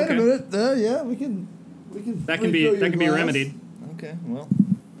 well, wait okay. a minute. Yeah, we can. that can be refill your be glass. remedied. Okay, well,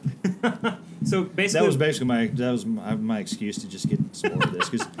 So that basically, was basically my excuse to just get some more of this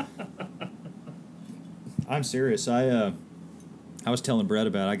because I'm serious. I was telling Brett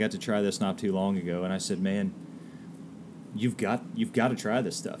about it. I got to try this not too long ago, and I said, "Man, you've got to try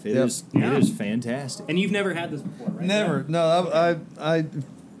this stuff. It Yep. is Yeah. it is fantastic." and you've never had this before, right? Never. No, I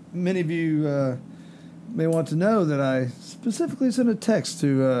many of you may want to know that I specifically sent a text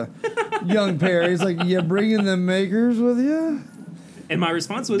to young Perry. He's like, "You bringing the Makers with you?" And my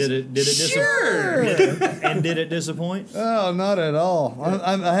response was, Did it sure. and did it disappoint? Oh, not at all.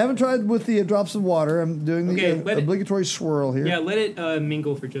 I haven't tried with the drops of water. I'm doing the Okay, let it- obligatory swirl here. Yeah, let it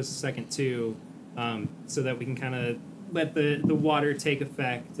mingle for just a second too, so that we can kind of let the water take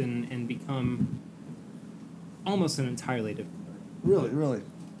effect and become almost an entirely different. Really, really.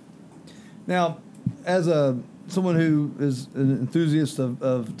 Now, as someone who is an enthusiast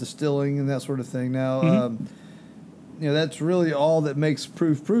of distilling and that sort of thing, now, that's really all that makes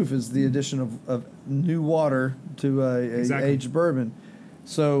proof is the addition of new water to a Exactly. aged bourbon.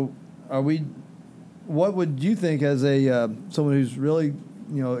 So, what would you think as someone who's really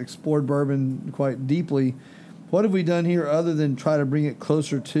explored bourbon quite deeply? What have we done here other than try to bring it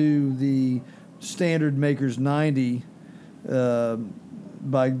closer to the standard Maker's 90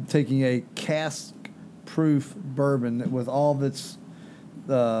 by taking a cask-proof bourbon with all of its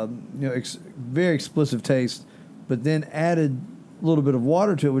very explosive taste, but then added a little bit of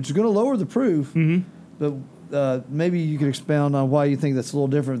water to it, which is going to lower the proof. Mm-hmm. But maybe you could expound on why you think that's a little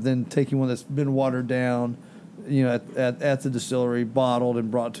different than taking one that's been watered down, at the distillery, bottled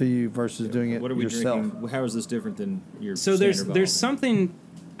and brought to you versus doing it What are we yourself. drinking? How is this different than your? So standard there's bottle? something,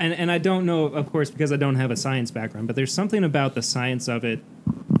 and I don't know, of course, because I don't have a science background, but there's something about the science of it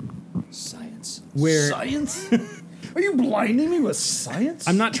science. where Science? Are you blinding me with science?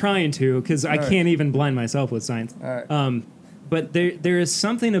 I'm not trying to, because I All right. can't even blind myself with science. All right. But there is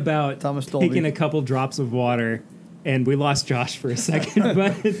something about Thomas Dolby. taking a couple drops of water, and we lost Josh for a second,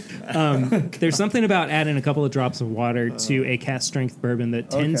 but there's something about adding a couple of drops of water to a cask strength bourbon that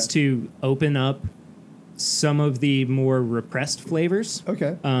tends Okay. to open up some of the more repressed flavors.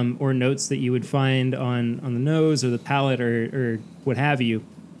 Okay. Or notes that you would find on the nose or the palate or what have you.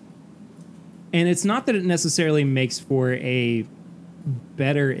 And it's not that it necessarily makes for a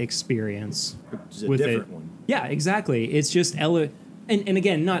better experience It's a with different it. one. Yeah, exactly. It's just and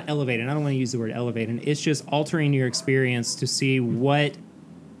again, not elevating. I don't want to use the word elevating. It's just altering your experience to see what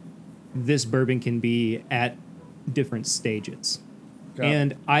this bourbon can be at different stages. Got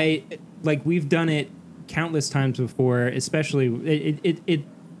it. And we've done it countless times before, especially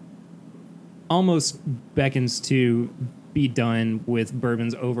almost beckons to be done with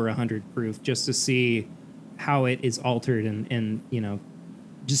bourbons over 100 proof, just to see how it is altered and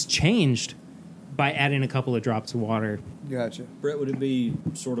just changed by adding a couple of drops of water. Gotcha. Brett, would it be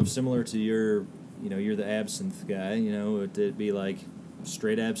sort of similar to your, you're the absinthe guy, would it be like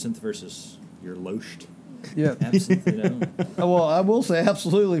straight absinthe versus your loached Yeah. absinthe, Well, I will say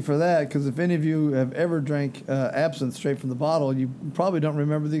absolutely for that, because if any of you have ever drank absinthe straight from the bottle, you probably don't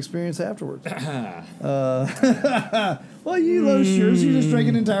remember the experience afterwards. Well, you low yours, you just drank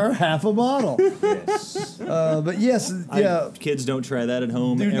an entire half a bottle. Yes. But yes, yeah. Kids, don't try that at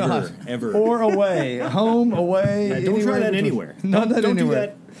home Do ever, not. ever. Or away. Home, away. Yeah, don't try that anywhere. Not that don't anywhere.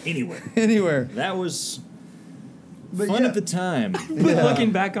 do that anywhere. Anywhere. That was But fun yeah. at the time. But Yeah.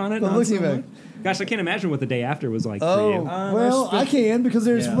 looking back on it, But not looking so back. much. Gosh, I can't imagine what the day after was like for Oh, you. well, I can, because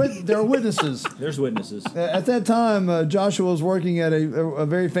there's Yeah. there are witnesses. There's witnesses. At that time, Joshua was working at a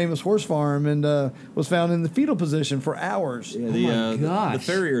very famous horse farm and was found in the fetal position for hours. Yeah, my the gosh.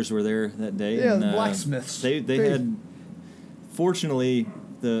 farriers were there that day. Yeah, and, the blacksmiths. They Very- had. Fortunately,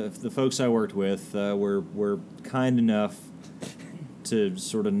 the folks I worked with were kind enough to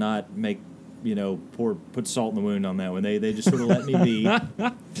sort of not make put salt in the wound on that one. They just sort of let me be,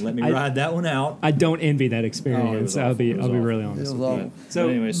 let me ride that one out. I don't envy that Oh, it experience. was I'll awful. be It was I'll be awful. really It honest. was with you. awful. So,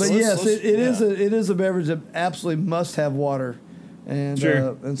 anyways, But let's- yes, let's- it yeah. is a beverage that absolutely must have water, and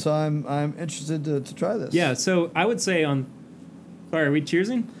Sure. and so I'm interested to try this. yeah, so I would say on. Sorry, are we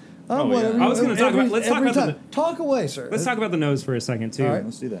cheersing? Oh, whatever. yeah. I was gonna talk about- let's talk every about the- time. Talk away, sir. Let's talk about the nose for a second too. All right.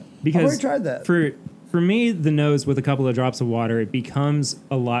 Let's do that. Because I've already tried that. For me, the nose with a couple of drops of water, it becomes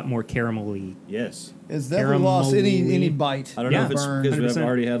a lot more caramelly. Yes. It's definitely lost any bite. I don't know Yeah. if it's Burn. because I've 100%.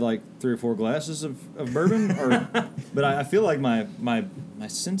 already had like 3 or 4 glasses of bourbon, or, but I feel like my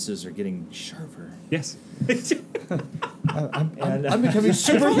senses are getting sharper. Yes. And, I'm becoming If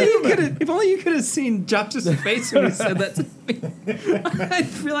super only, you human. could have, if only you could have seen Josh's face when he said that to me. I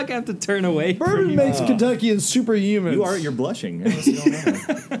feel like I have to turn away from Bourbon you. makes Kentuckians superhuman. you're blushing. What's going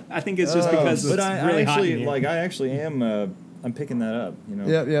on? I think it's just because But it's I really hot in actually here. I actually am. I'm picking that up.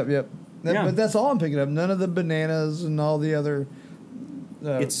 Yep. Yeah. But that's all I'm picking up. None of the bananas and all the other.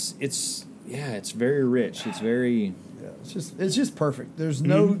 It's very rich. It's very. It's just perfect. There's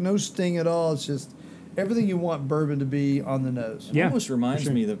no sting at all. It's just everything you want bourbon to be on the nose. Yeah, almost reminds for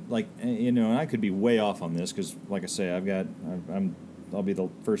sure. me that and I could be way off on this because like I say I'll be the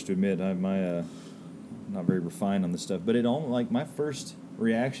first to admit I'm not very refined on this stuff, but it all like my first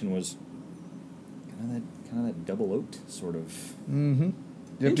reaction was kind of that double oaked sort of Mm-hmm.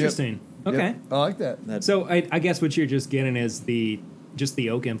 Yep, Interesting. Yep. Okay. Yep. I like that. that. So I guess what you're just getting is just the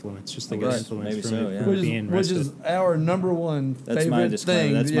oak influence, just the wood guess, influence maybe from so, it yeah. Which being is rested. our number one That's favorite my disclaimer.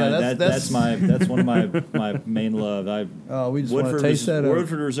 thing. That's Yeah, that's one of my main love. We just want to taste that.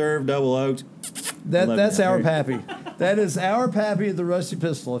 Woodford Reserve Double Oaked. Love That's that. our Very- pappy. That is our pappy at the Rusty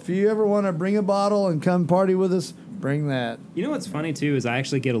Pistol. If you ever want to bring a bottle and come party with us, bring that. You know what's funny too is I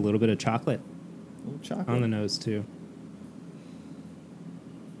actually get a little bit of chocolate Little chocolate. on the nose too.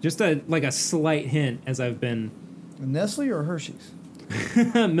 Just a slight hint as I've been Nestle or Hershey's?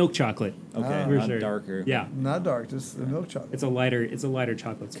 milk chocolate. Okay, For not sure. darker. Yeah, Not dark, just the milk chocolate. it's a lighter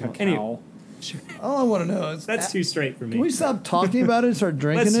chocolate. smell. Cacao. Anyway, All I want to know is that's too straight for me. Can we stop talking about it and start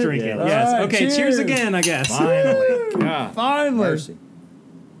drinking Let's it? drink it. Yeah. Yes. All right, Okay. Cheers cheers. again, I guess. Finally. God. Finally. Mercy.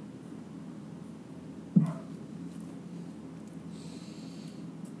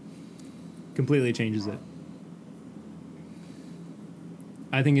 Completely changes it.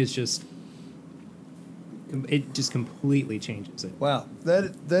 I think it's just. It just completely changes it. Wow,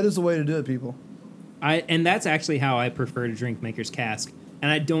 that is the way to do it, people. And that's actually how I prefer to drink Maker's Cask. And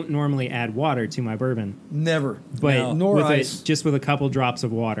I don't normally add water to my bourbon, Never. but No. Nor with ice. just with a couple drops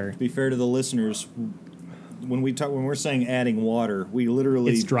of water. To be fair to the listeners, when we're saying adding water, we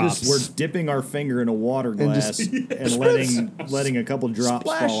literally It's drops. we're dipping our finger in a water glass just- and, letting a couple drops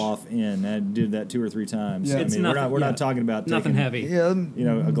Splash. fall off in. I did that 2 or 3 times. Yeah. I It's mean, nothing- we're yeah. not talking about Nothing taking, heavy.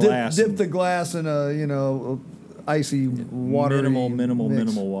 Yeah, a glass. Dip and the glass in a icy water.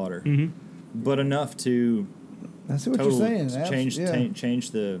 minimal water, Hmm. but enough to I see what totally you're saying. change Yeah.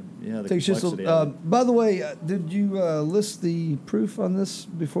 change the Takes just complexity a, of it. by the way, did you list the proof on this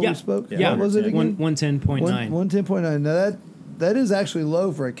before Yeah. we spoke? Yeah. What was it again? 110.9. 110.9. Now that is actually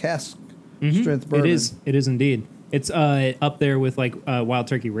low for a cask strength bourbon. It is. It is indeed. It's up there with Wild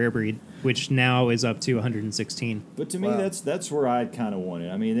Turkey Rare Breed, which now is up to 116. But to me, Wow. that's where I kind of want it.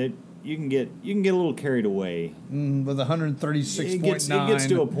 I mean, you can get a little carried away. With 136.9. It gets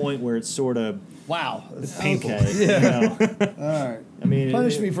to a point where it's sort of wow. It's painful. okay. Yeah. You know? All right. I mean,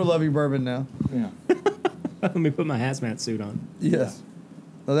 Punish me for loving bourbon now. Yeah. Let me put my hazmat suit on. Yes.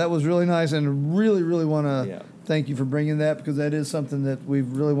 Well, that was really nice, and really, really want to Yeah. thank you for bringing that, because that is something that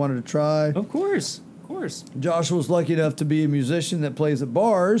we've really wanted to try. Of course. Josh was lucky enough to be a musician that plays at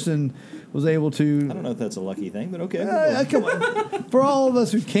bars and was able to. I don't know if that's a lucky thing, but okay. Come on. For all of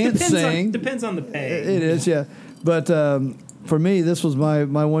us who can't sing, Depends on the pay. it is, yeah. But for me, this was my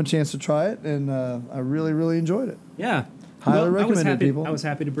one chance to try it, and I really, really enjoyed it. Yeah. Highly recommend it, people. I was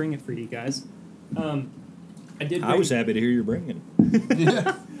happy to bring it for you guys. I did. I was happy to hear you're bringing it.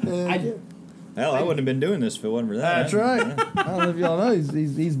 I, Hell, I wouldn't have been doing this if it wasn't for that. That's right. I don't know if y'all know,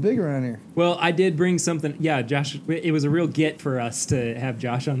 he's big around here. well, I did bring something. Yeah, Josh. It was a real get for us to have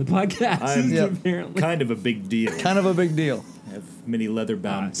Josh on the podcast. I'm apparently. kind of a big deal. Kind of a big deal. I have many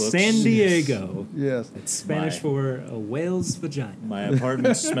leather-bound books. San Diego. Yes. It's Spanish My- for a whale's vagina. My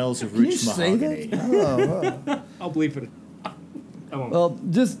apartment smells of Can you rich say mahogany. that? Oh, wow. I'll bleep it. I won't. Well,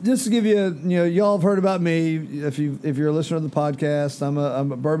 just to give you, y'all have heard about me. If you're a listener to the podcast, I'm a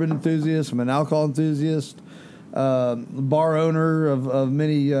bourbon enthusiast. I'm an alcohol enthusiast. Bar owner of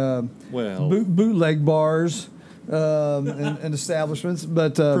many Well, bootleg bars and establishments,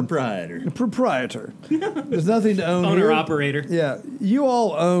 but proprietor. There's nothing to own. Owner here. operator. Yeah, you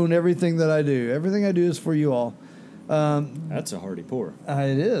all own everything that I do. Everything I do is for you all. that's a hearty pour.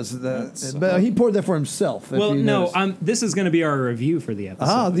 It is. That's But he poured that for himself. if Well, you no. noticed. This is going to be our review for the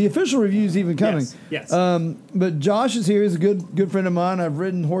episode. The official review is even coming. Yes. But Josh is here. He's a good friend of mine. I've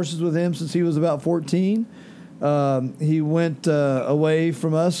ridden horses with him since he was about 14. He went away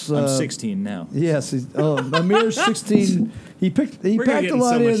from us. I'm 16 now. Yes, he's a mere 16. He We're packed gonna a get in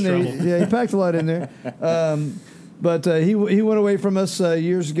lot so much in there. trouble. Yeah, he packed a lot in there. But he went away from us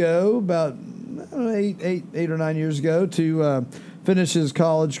years ago, about 8 or 9 years ago, to finish his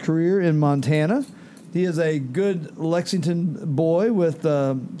college career in Montana. He is a good Lexington boy with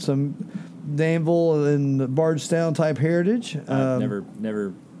some Danville and Bardstown type heritage.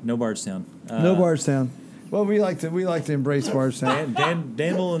 Never, no Bardstown. No Bardstown. Well, we like to embrace Bardstown.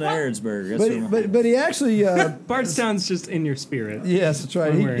 Danville and Aaronsburg. That's But he actually Bardstown's just in your spirit. yes, that's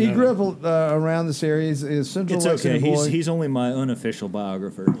right. One way or He grew another. up around this area. He's a central it's okay. Lexington boy. He's only my unofficial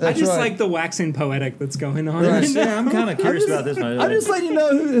biographer. I That's just right. like the waxing poetic that's going on. Right. right now. Yeah, I'm kind of curious about this. I'm just letting you know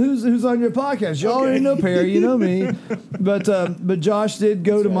who's on your podcast. Y'all already know Perry, you know me, but Josh did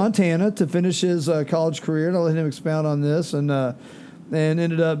go to right. Montana to finish his college career, and I'll let him expound on this. And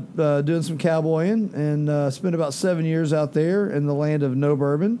ended up doing some cowboying and spent about 7 years out there in the land of no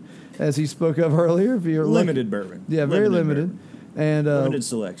bourbon, as he spoke of earlier. If you're limited bourbon. yeah, very limited. bourbon. And Limited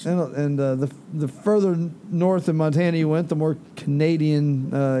selection. And the further north in Montana you went, the more Canadian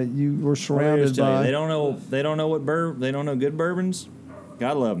you were surrounded by. They don't know what they don't know good bourbons.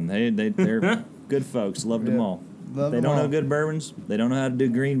 God love them. They're good folks. Loved them Yeah. all. Love They them don't all. know good bourbons. They don't know how to do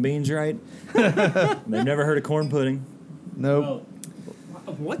green beans right. They've never heard of corn pudding. Nope.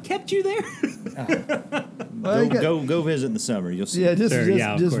 Well, what kept you there? Well, you got- Go visit in the summer. You'll see. Yeah, just Sure,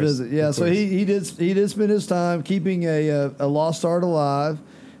 yeah, of course, visit. Yeah, of so course. he did spend his time keeping a lost art alive,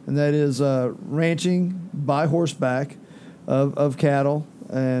 and that is ranching by horseback of cattle,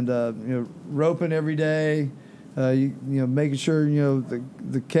 and roping every day. Making sure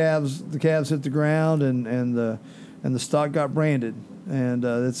the calves hit the ground and the stock got branded, and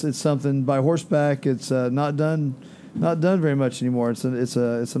it's something by horseback. It's not done very much anymore. It's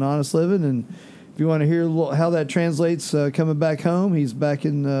an honest living, and if you want to hear how that translates coming back home, he's back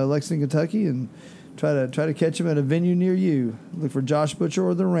in Lexington, Kentucky, and try to catch him at a venue near you. Look for Josh Butcher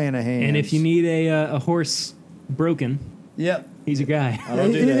or the Ranahans. And if you need a horse broken, yep. he's your guy. I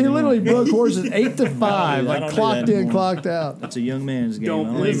don't do that He anymore. literally broke horses 8 to 5, I like don't do clocked that in, anymore. clocked out. That's a young man's game. Don't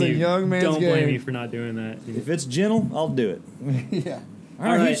I blame It's do a me. that. young man's Don't blame game. me for not doing that. If it's gentle, I'll do it. Yeah. All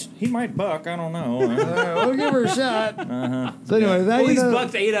right. right. He might buck. I don't know. All right, we'll give her a shot. Uh-huh. So anyway, now Well, you he's know.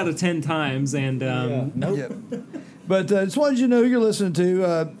 bucked 8 out of 10 times, and Nope. Yeah. But just wanted you to know who you're listening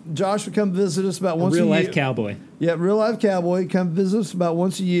to. Josh would come visit us about once a real year. life cowboy. Yeah, real life cowboy. Come visit us about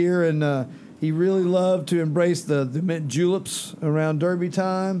once a year, and he really loved to embrace the mint juleps around Derby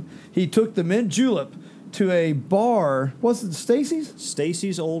time. He took the mint julep to a bar. Was it Stacy's?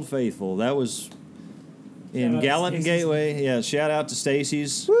 Stacy's Old Faithful. That was Shout out in to Gallatin Stacy's. Gateway. Yeah, shout out to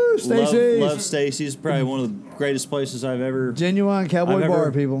Stacy's. Woo, Stacy's. Love Stacy's. Probably one of the greatest places I've ever. Genuine cowboy I've bar,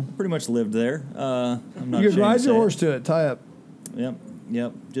 ever people. Pretty much lived there. I'm not You could ashamed ride to your say horse to it, tie up. it.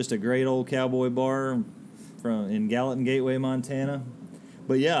 Yep. Just a great old cowboy bar in Gallatin Gateway, Montana.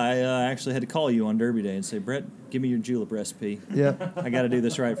 But yeah, I actually had to call you on Derby Day and say, Brett, give me your julep recipe. Yeah. I got to do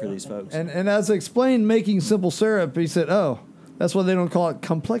this right for these folks. And as I explained making simple syrup, he said, "Oh, That's why they don't call it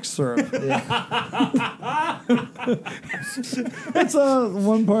complex syrup. It's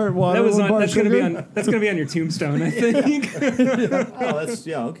one part water, one part that's sugar. That's gonna be on your tombstone, I think. Oh, that's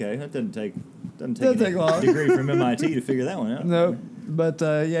okay. That doesn't take take long. a degree from MIT to figure that one out. No, but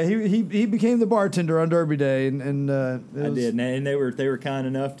he became the bartender on Derby Day, and I did, and they were kind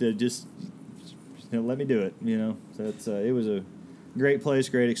enough to just let me do it. So it was a great place,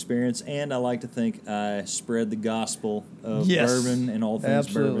 great experience, and I like to think I spread the gospel of bourbon and all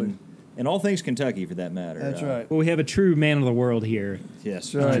things bourbon, and all things Kentucky for that matter. That's right. Well, we have a true man of the world here.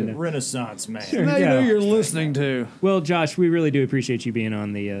 Yes, right. Renaissance man. Sure. Now you Yeah. know you're listening to. Well, Josh, we really do appreciate you being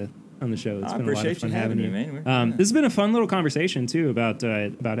on the show. It's I been a lot of appreciate fun you having you. having me, man. This has been a fun little conversation too about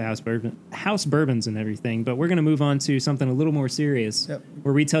house bourbons and everything. But we're going to move on to something a little more serious, Yep.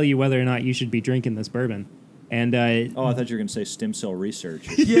 where we tell you whether or not you should be drinking this bourbon. And I thought you were going to say stem cell research.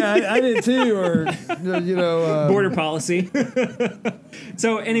 Yeah, I did too. Or border policy.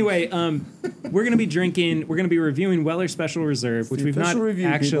 So anyway, we're going to be reviewing Weller Special Reserve, which the we've not official review,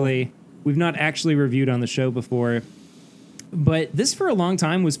 actually reviewed on the show before. But this for a long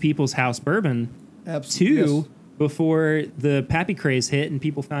time was people's house bourbon. Absolutely. Yes. Before the Pappy craze hit and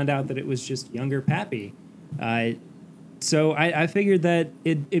people found out that it was just younger Pappy. So I figured that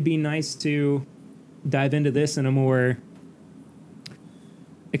it'd be nice to dive into this in a more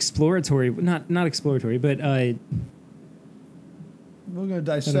exploratory, not exploratory, but we're going to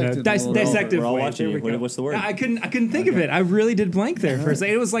dissect it. Dissective We're all way. watching There you. we go. What's the word? I couldn't think of it. I really did blank there for a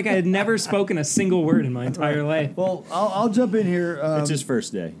second. It was like I had never spoken a single word in my entire life. Well, I'll jump in here. It's his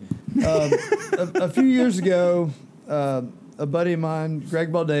first day. A few years ago, a buddy of mine,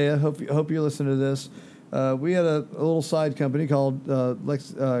 Greg Baldea, hope you listen to this. We had a little side company called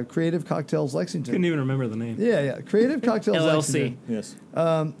Creative Cocktails Lexington. Couldn't even remember the name. Yeah, Creative Cocktails LLC. Lexington. Yes.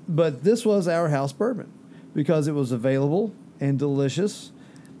 But this was our house bourbon because it was available and delicious,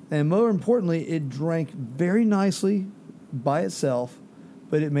 and more importantly, it drank very nicely by itself,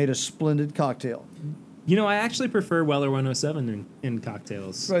 but it made a splendid cocktail. I actually prefer Weller 107 in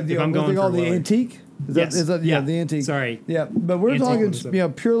cocktails. Right, if I'm going for the Weller. antique. Yes. Is that, Yeah. the antique. Sorry. Yeah, but we're Antique talking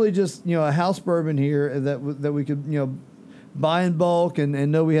 107. purely just a house bourbon here that we could buy in bulk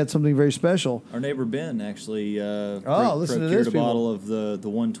and know we had something very special. Our neighbor Ben actually listen to procured this, a people. bottle of the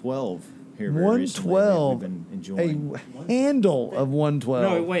 112 here very recently. 112, We've been enjoying. a handle of 112.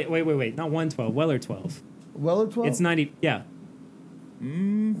 No, wait. Not 112. Weller 12. Weller 12. It's 90. Yeah.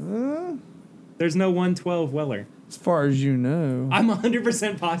 There's no 112 Weller. As far as you know. I'm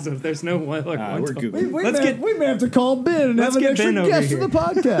 100% positive there's no Weller we're 112. Googling. We may have to call Ben and let's have an get extra Ben over guest here. to the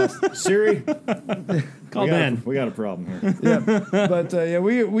podcast. Siri, Call Ben. We got a problem here. Yeah, but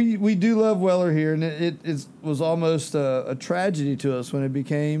we do love Weller here, and it was almost a tragedy to us when it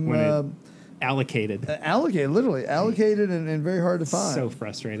became When it allocated. literally allocated and very hard to find. So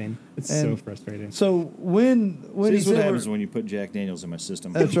frustrating. It's And- so frustrating. So when This he is what said happens when you put Jack Daniels in my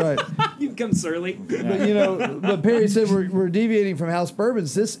system. that's right. You become surly. But Perry said we're deviating from house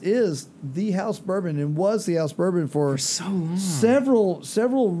bourbons. This is the house bourbon and was the house bourbon for So long.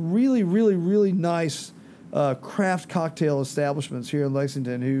 several really, really, really nice craft cocktail establishments here in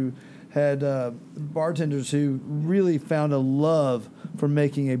Lexington who had bartenders who really found a love for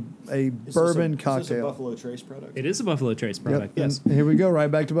making a bourbon Is this cocktail. a Buffalo Trace product? It is a Buffalo Trace product, Yep. yes. And here we go, right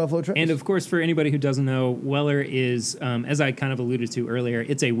back to Buffalo Trace. And of course, for anybody who doesn't know, Weller is, as I kind of alluded to earlier,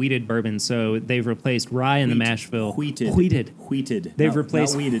 it's a wheated bourbon. So they've replaced rye in the mash bill. Wheated. They've Not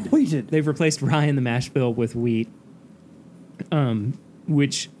replaced wheated. Wheated. They've replaced rye in the mash bill with wheat.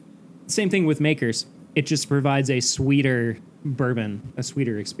 Which, same thing with Makers. It just provides a sweeter bourbon, a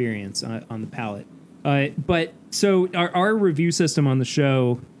sweeter experience on the palate. But so our review system on the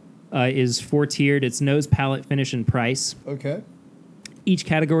show is 4-tiered. It's nose, palate, finish, and price. Okay. Each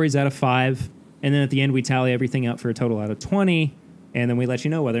category is out of 5, and then at the end we tally everything out for a total out of 20, and then we let you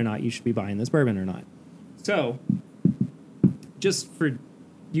know whether or not you should be buying this bourbon or not. So, just for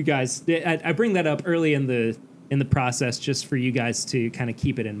you guys, I bring that up early in the process, just for you guys to kind of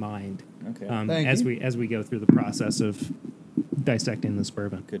keep it in mind. Okay. Thank as you. we go through the process of dissecting this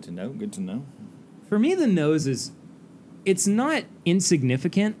bourbon. Good to know. Good to know. For me, the nose it's not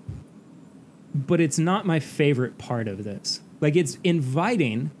insignificant, but it's not my favorite part of this. Like, it's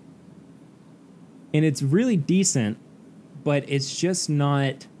inviting, and it's really decent, but it's just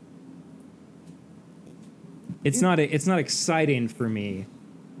not. It's not exciting for me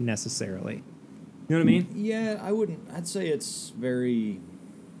necessarily. You know what I mean? Yeah, I wouldn't. I'd say it's very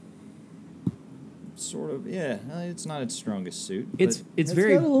sort of. Yeah, it's not its strongest suit. It's It's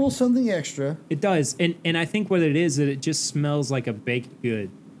very. got a little something extra. It does, and I think what it is that it just smells like a baked good.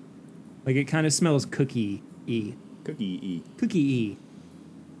 Like, it kind of smells cookie-y. Cookie E. Cookie E.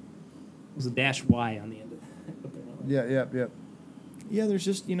 There's a dash Y on the end of it. Yeah. Yeah, there's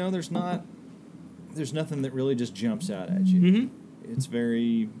just there's nothing that really just jumps out at you. Mm-hmm. It's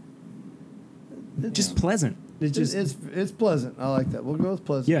very Just pleasant. It's just It's pleasant. I like that. We'll go with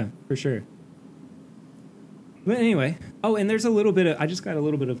pleasant. yeah, for sure. But anyway, oh, and there's a little bit of I just got a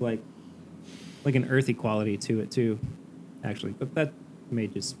little bit of like an earthy quality to it too, actually. But that may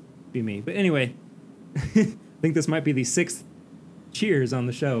just be me. But anyway, I think this might be the 6th cheers on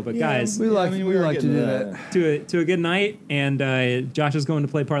the show. But guys, we like we are like to getting do to that. to a good night, and Josh is going to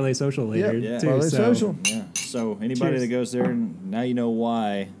play Parlay Social later. Yep. Yeah. too, Parlay so- Social. Yeah. So anybody Cheers. that goes there, now you know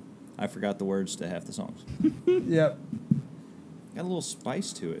why I forgot the words to half the songs. Yep. Got a little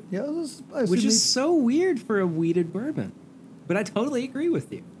spice to it. Yeah, Which is so weird for a wheated bourbon. But I totally agree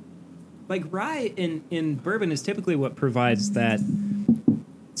with you. Like rye in bourbon is typically what provides that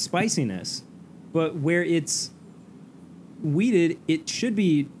spiciness. But where it's wheated, it should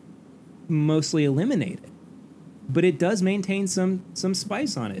be mostly eliminated. But it does maintain some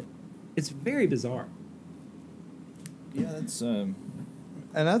spice on it. It's very bizarre. Yeah, that's And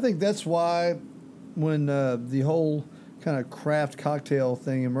I think that's why when the whole kind of craft cocktail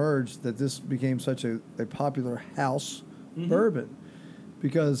thing emerged, that this became such a popular house bourbon.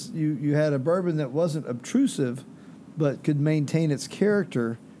 Because you had a bourbon that wasn't obtrusive, but could maintain its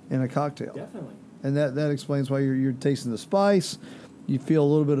character in a cocktail. Definitely. And that explains why you're tasting the spice. You feel a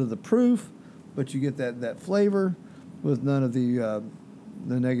little bit of the proof, but you get that flavor with none of the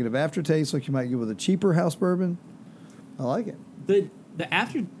negative aftertaste like you might get with a cheaper house bourbon. I like it.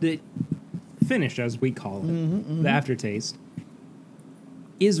 The finish, as we call it, the aftertaste,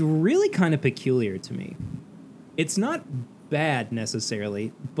 is really kind of peculiar to me. It's not bad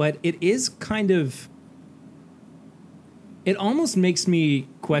necessarily, but it is kind of. It almost makes me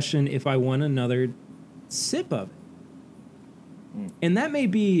question if I want another sip of it. And that may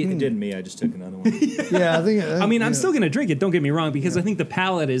be. it did me. I just took another one. Yeah, I think. I mean, I'm still going to drink it, don't get me wrong, because I think the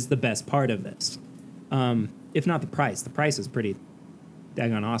palate is the best part of this. If not the price. The price is pretty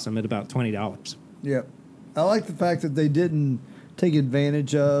daggone awesome at about $20. Yeah, I like the fact that they didn't take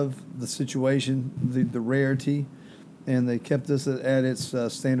advantage of the situation, the rarity, and they kept this at its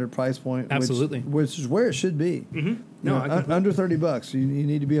standard price point. Absolutely. which is where it should be. Mm-hmm. No, I completely- under $30. You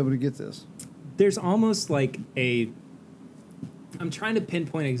need to be able to get this. There's almost like I'm trying to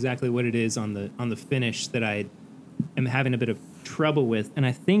pinpoint exactly what it is on the finish that I am having a bit of trouble with, and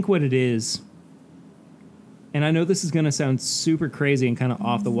I think what it is, and I know this is going to sound super crazy and kind of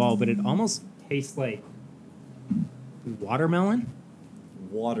off the wall, but it almost tastes like watermelon.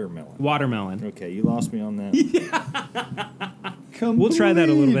 Watermelon. Okay, you lost me on that. We'll try that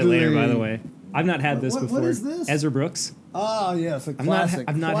a little bit later, by the way. I've not had this What before. is this? Ezra Brooks. Oh, yes, a I've classic.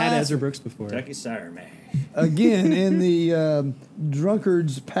 not had classic. Ezra Brooks before. Kentucky Sour Mash. Again, in the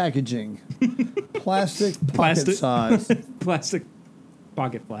drunkard's packaging. Plastic pocket Plastic. size. Plastic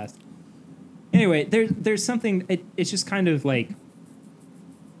pocket flask. Anyway, there's something. It's just kind of like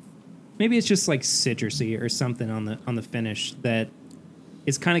maybe it's just like citrusy or something on the finish that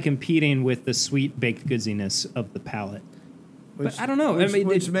is kind of competing with the sweet baked goodsiness of the palate. But I don't know.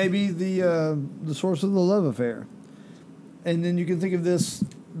 Which may be the source of the love affair. And then you can think of this,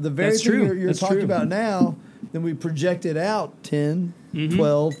 the very That's thing true. you're That's talking true. about now, then we project it out 10, Mm-hmm.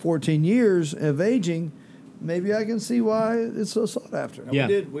 12, 14 years of aging. Maybe I can see why it's so sought after. Now,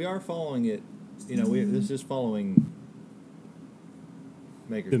 Yeah. we are following it. This is following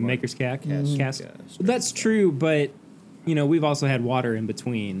Maker's The Mark. Maker's Cask. Mm-hmm. Cask. Yeah, Well, that's true, but we've also had water in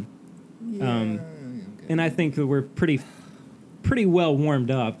between, okay. and I think that we're pretty well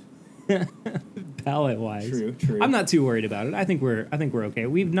warmed up, palate wise. True. I'm not too worried about it. I think we're okay.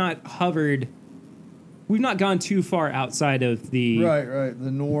 We've not gone too far outside of the Right,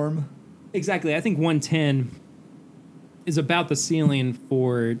 the norm. Exactly. I think 110 is about the ceiling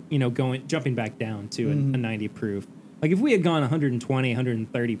for jumping back down to a 90 proof. Like if we had gone 120,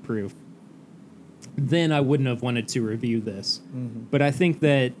 130 proof, then I wouldn't have wanted to review this. But I think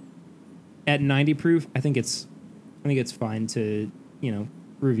that at 90 proof, I think it's fine to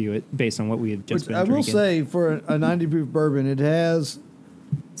review it based on what we have just Which been I will drinking. say, for a 90 proof bourbon, it has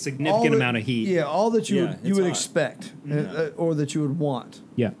Significant amount of heat. Yeah, all that you Yeah, would it's hot. expect, or that you would want.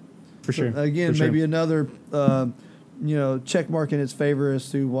 Yeah, for sure. Again, For sure. maybe another check mark in its favor as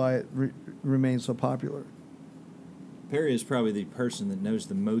to why it remains so popular. Perry is probably the person that knows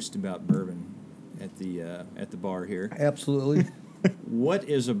the most about bourbon at the bar here. Absolutely. What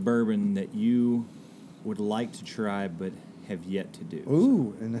is a bourbon that you would like to try but have yet to do?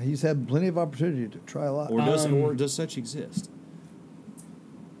 Ooh, and he's had plenty of opportunity to try a lot. Or does such exist?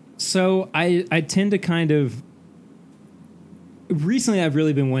 So I tend to kind of recently I've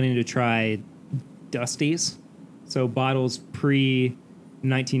really been wanting to try Dusties, so bottles pre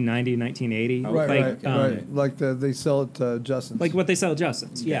 1990, 1980, Oh, Right, like right. Like they sell at Justin's. like what they sell at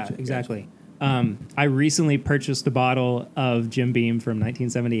Justin's. Yeah, Gotcha, exactly. I recently purchased a bottle of Jim Beam from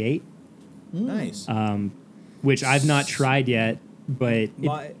 1978, Nice. which I've not tried yet, but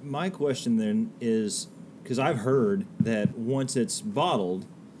My question then is, because I've heard that once it's bottled,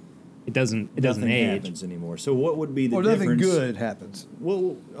 it doesn't nothing age. happens anymore. So what would be the or difference? nothing good happens.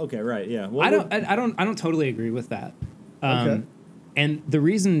 Well, okay, right, yeah. What I would- don't totally agree with that. Okay. And the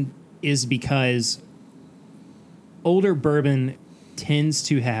reason is because older bourbon tends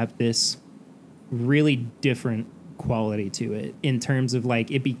to have this really different quality to it in terms of like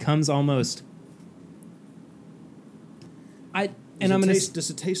it becomes almost does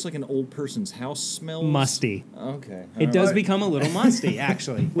it taste like an old person's house smells? musty. Okay. It does right. become a little musty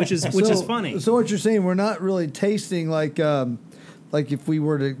actually, which is funny. So what you're saying, we're not really tasting like if we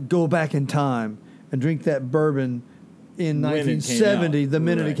were to go back in time and drink that bourbon in When it came 1970, out. the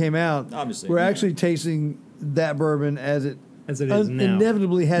minute Right. it came out. Obviously, we're yeah. actually tasting that bourbon as it is now.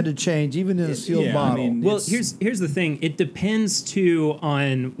 inevitably had to change, even in a sealed yeah, I bottle. mean, Well, it's- here's the thing. It depends too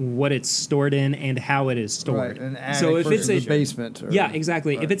on what it's stored in and how it is stored. right, an attic So if versus it's a basement. Or, yeah,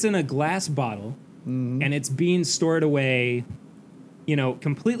 exactly. If right. it's in a glass bottle and it's being stored away,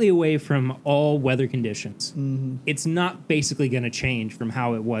 completely away from all weather conditions, it's not basically going to change from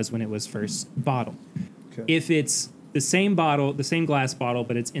how it was when it was first bottled. Okay. If it's the same bottle, the same glass bottle,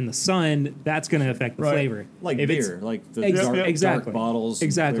 but it's in the sun, that's going to affect the Right. flavor. like if beer, like the Ex- dark, exactly. dark bottles. and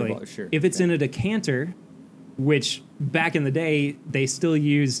Exactly. clear sure. If it's in a decanter, which back in the day they still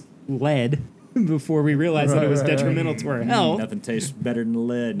used lead before we realized that it was Right, right, detrimental to our health. Nothing tastes better than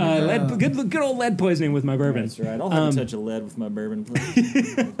lead. Good old lead poisoning with my bourbon. That's right. I'll have a touch of lead with my bourbon,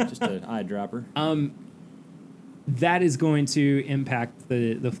 please. Just an eyedropper. That is going to impact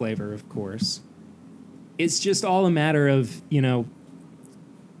the flavor, of course. It's just all a matter of,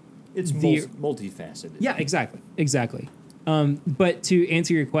 It's the- multifaceted. Yeah, exactly. But to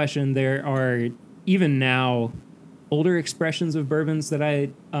answer your question, there are even now older expressions of bourbons that I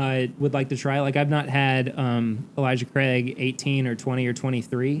would like to try. Like I've not had Elijah Craig 18 or 20 or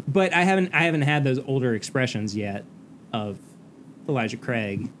 23, but I haven't had those older expressions yet of Elijah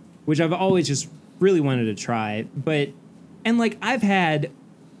Craig, which I've always just really wanted to try. And like I've had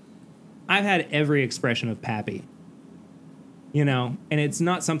every expression of Pappy, and it's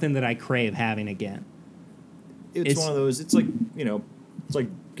not something that I crave having again. It's one of those. It's like it's like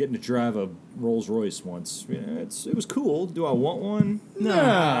getting to drive a Rolls Royce once. Yeah, it was cool. Do I want one? No,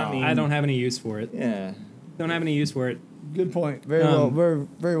 I mean, I don't have any use for it. Yeah. Don't have any use for it. Good point. Very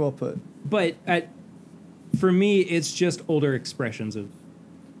well put. But for me, it's just older expressions of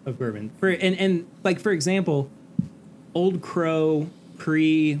bourbon. For example, Old Crow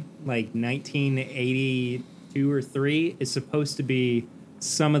pre 1982 or 3 is supposed to be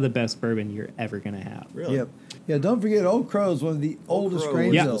some of the best bourbon you're ever gonna have. Really. Yep. Yeah. Don't forget, Old Crow is one of the oldest Crow grain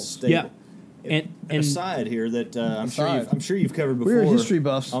was Yeah. the bills. staple. Yeah. And aside here that I'm sure you've covered before. We're history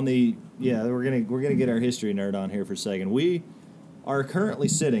buffs. On the we're gonna get our history nerd on here for a second. We are currently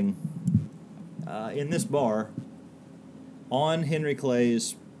sitting in this bar on Henry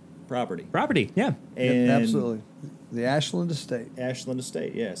Clay's property. Property, yeah. And Yep, absolutely. The Ashland Estate. Ashland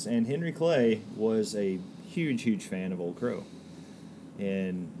Estate, yes. And Henry Clay was a huge fan of Old Crow.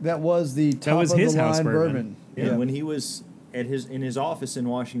 And That was the top was of his the house line bourbon. and when he was in his office in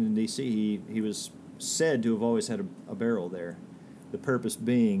Washington D.C., he was said to have always had a barrel there. The purpose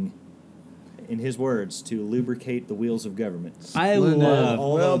being, in his words, to lubricate the wheels of government. I Splendid. love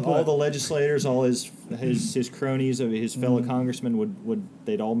All the legislators, all his cronies, of his fellow congressmen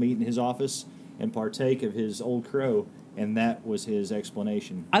they'd all meet in his office and partake of his Old Crow, and that was his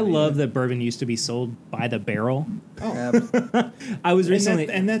explanation. I love that bourbon used to be sold by the barrel. Ab- I was And, recently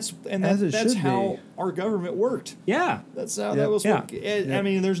that's As it that's should how be. our government worked. yeah. That's how Yep. that was. Yeah. I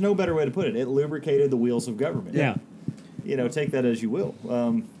mean, there's no better way to put it. It lubricated the wheels of government. Yeah. Take that as you will.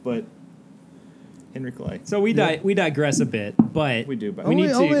 But Henry Clay, So we digress a bit, but we do. But we need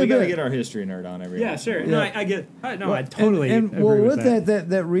to. only a we got to bit. get our history nerd on every. Yeah, episode. sure. No, Yeah. I get. I Well, totally and agree well, with with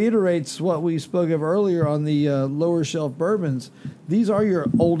that reiterates what we spoke of earlier on the lower shelf bourbons. These are your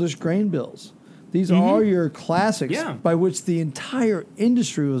oldest grain bills. These are your classics Yeah. by which the entire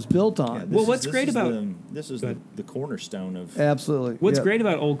industry was built on. This Well, is- what's this great is about- this is Go the, ahead. the cornerstone of. Absolutely. What's Yep. great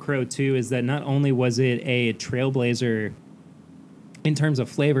about Old Crow too is that not only was it a trailblazer in terms of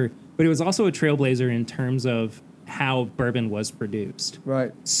flavor, but it was also a trailblazer in terms of how bourbon was produced.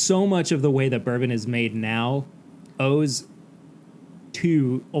 Right. So much of the way that bourbon is made now owes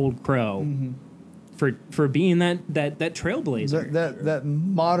to Old Crow for being that trailblazer. That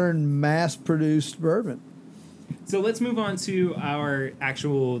modern mass-produced bourbon. So let's move on to our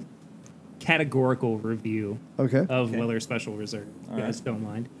actual categorical review Okay. of Weller Special Reserve. All You guys right. don't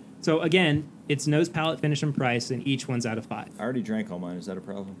mind. So again, it's nose, palate, finish, and price, and each one's out of 5. I already drank all mine. Is that a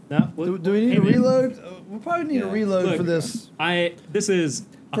problem? No, Do we need hey, to man. reload? We'll probably need to Yeah. reload Look, for this. This is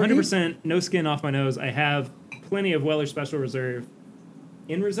For 100% no skin off my nose. I have plenty of Weller Special Reserve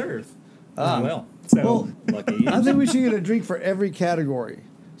in reserve. Well, So Well, lucky you. I think we should get a drink for every category.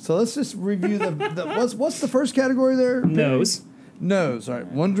 So let's just review the what's the first category there? nose. Nose. All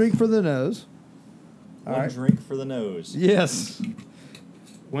right. One drink for the nose. All One right. drink for the nose. Yes.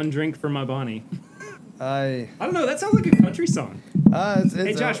 One drink for my Bonnie. I. I don't know. That sounds like a country song. It's,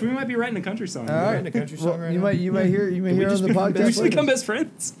 Hey, Josh, we might be writing a country song. all We're right. writing a country Well, song right you now? might hear we on just the become Did we podcast. just later. become best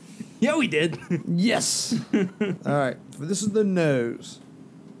friends? Yeah, we did. Yes. All right. This is the nose.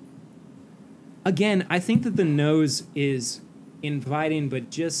 Again, I think that the nose is inviting, but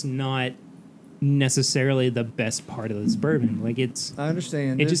just not necessarily the best part of this bourbon. Like I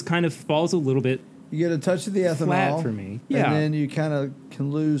understand. it just kind of falls a little bit you get a touch of the ethanol flat for me. Yeah. and then you kind of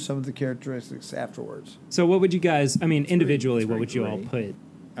can lose some of the characteristics afterwards. So what would you guys? I mean, individually, it's what very would you all gray. put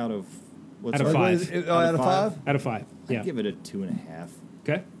Out of what's Out of our- 5. Out of 5? out of 5? I'd Yeah. give it a 2.5.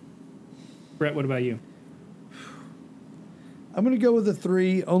 Okay. Brett, what about you? I'm going to go with a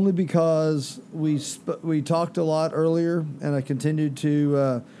 3 only because we talked a lot earlier, and I continued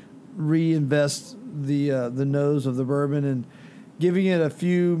to reinvest the nose of the bourbon and giving it a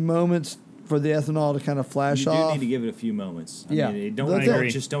few moments for the ethanol to kind of flash You do off. need to give it a few moments. I Yeah. mean, don't, Let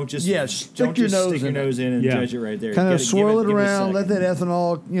that- don't just Yeah, don't stick just your nose stick your in it. nose in and Yeah. judge it right there. Kind You of gotta swirl it give a around, let second. that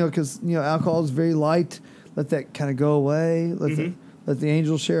ethanol, because alcohol is very light. Let that kind of go away. Let the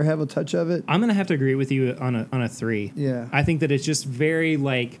angel share have a touch of it. I'm gonna have to agree with you on a 3. Yeah. I think that it's just very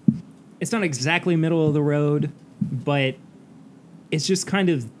like, it's not exactly middle of the road, but it's just kind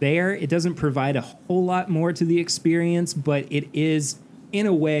of there. It doesn't provide a whole lot more to the experience, but it is in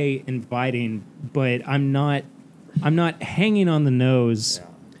a way inviting. But I'm not hanging on the nose. Yeah.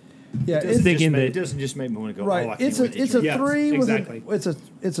 Yeah, It doesn't, it's just thinking make, that- it doesn't just make me want to go. right. Oh, I can't It's a wait to it's a drink. Yeah, 3 exactly. with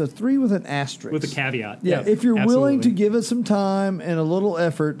it's a 3 with an asterisk With a caveat. Yeah, if you're willing to absolutely. give it some time and a little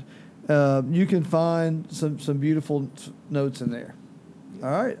effort, you can find some beautiful notes in there. All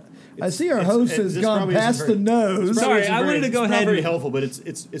right. I see our host has this gone probably isn't past very- the nose. it's Sorry, probably isn't I wanted to go it's ahead Not very and- helpful, but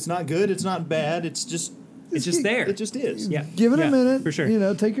it's not good. It's not bad. It's just there. It just is. Yeah. Give it Yeah, a minute. for sure.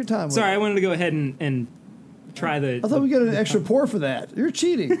 Take your time. with Sorry, I it. wanted to go ahead and try the. I thought we got an extra pour for that. You're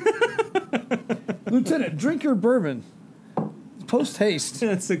cheating, Lieutenant. Drink your bourbon. Post haste.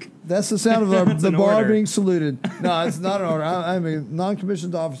 That's a, That's the sound of That's the an bar order. being saluted. No, it's not an order. I'm a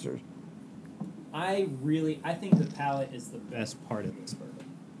non-commissioned officer. I think the palate is the best part of this bourbon.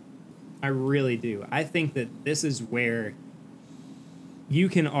 I really do. I think that this is where you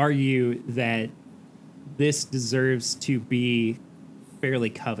can argue that this deserves to be fairly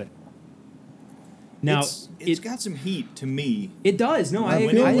coveted. Now, it's got some heat to me. it does. No, I I When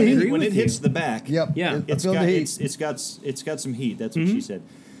feel it, the when heat. it, agree when with it you. hits the back, Yep. Yeah. I it's feel got the heat. it's got some heat. That's what she said.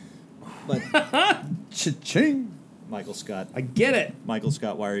 But Cha-ching. Michael Scott, I get it. Michael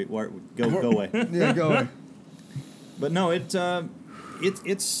Scott, why go away? Yeah, go away. But no, it's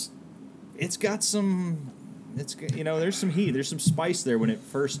got some. There's some heat. There's some spice there when it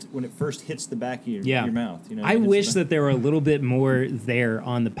first hits the back of your mouth. I wish that there were a little bit more there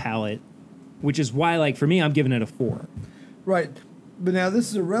on the palate, which is why, like, for me, I'm giving it a 4. Right, but now this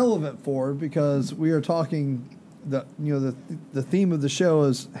is irrelevant for because we are talking the theme of the show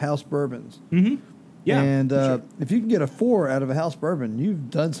is house bourbons. Mm-hmm. Yeah. and for sure. if you can get a 4 out of a house bourbon,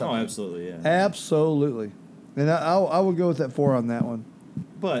 you've done Oh, something. absolutely, yeah. Absolutely, and I would go with that 4 on that one.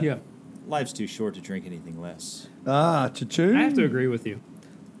 But Yeah. life's too short to drink anything less. Cha-ching. I have to agree with you.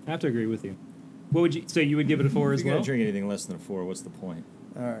 What would you? So you would give it a 4 If as you're well? gonna drink anything less than a 4, what's the point?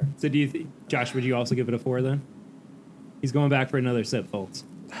 All right. So do you, Josh? Would you also give it a 4 then? He's going back for another sip, folks.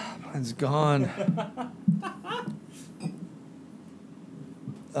 Mine's gone.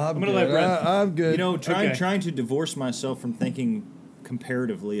 I'm gonna good. let Brett- I'm good. Okay. Trying to divorce myself from thinking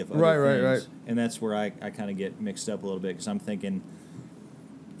comparatively of other Right. things. And that's where I kind of get mixed up a little bit because I'm thinking,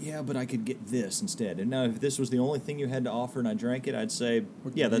 yeah, but I could get this instead. And now if this was the only thing you had to offer and I drank it, I'd say,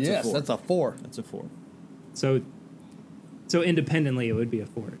 yeah, that's yes, a 4. that's a 4. That's a 4. So independently, it would be a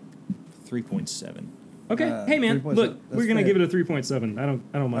 4. 3.7. Okay. Hey 3.7. man, look, That's we're gonna fair. give it a 3.7. I don't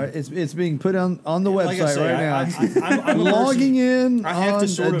All mind. right, it's being put on the Like I website say, right now. I'm a Logging person- in I have on to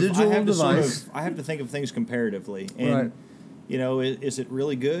sort a of, digital I have to device. I have to think of things comparatively. And, Right. is it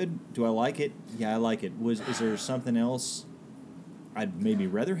really good? Do I like it? Yeah, I like it. Is there something else I'd maybe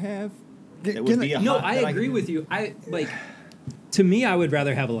rather have? that would be a No, hot, I that agree with you. To me, I would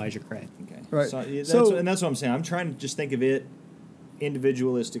rather have Elijah Craig. Okay. Right. So, yeah, So- and that's what I'm saying. I'm trying to just think of it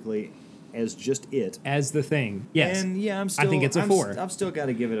individualistically as just it. As the thing. Yes. And yeah, I'm still. I think it's a 4. I've still got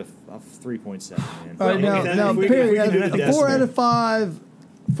to give it a 3.7. Man. All right, now, Perry, can do a 4 out decimal. of 5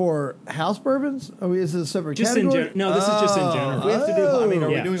 for house bourbons? Oh, is it a separate Just in category? no, this is just in general. We have to do. I mean, are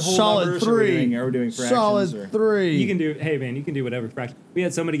Yeah. we doing whole Solid numbers? 3. Are we doing fractions? Solid or? 3. You can do. Hey man, you can do whatever fraction. We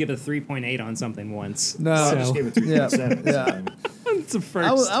had somebody give a 3.8 on something once. No. I so just gave it Yeah, 3.7. yeah. it's a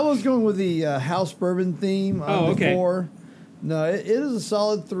first. I was going with the house bourbon theme on Oh, the okay. 4. No, it is a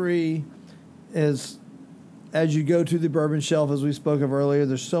solid 3. As you go to the bourbon shelf, as we spoke of earlier,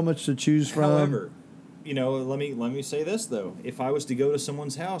 there's so much to choose from. However, let me say this though. If I was to go to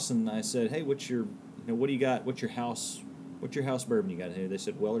someone's house and I said, "Hey, what do you got? What's your house bourbon you got here?" They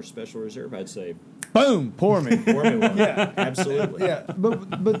said Weller Special Reserve. I'd say, Boom, pour me. pour me one. Yeah, absolutely. Yeah,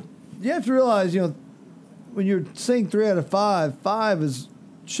 but you have to realize, when you're saying 3 out of 5, 5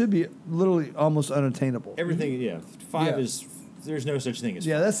 should be literally almost unattainable. Everything. Yeah, 5 Yeah. is. There's no such thing as.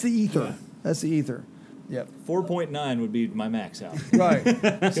 Yeah, 5. that's the ether. That's the ether. Yep. 4.9 would be my max out. Right.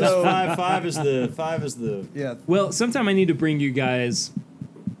 So five is the. Yeah. Well, sometime I need to bring you guys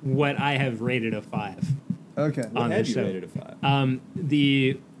what I have rated a 5. Okay. What On had the you show. rated a 5?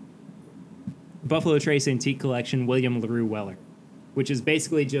 The Buffalo Trace Antique Collection, William LaRue Weller, which is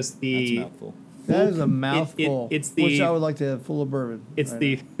basically just That's the a mouthful. That is a mouthful. it's the- which I would like to have full of bourbon. it's right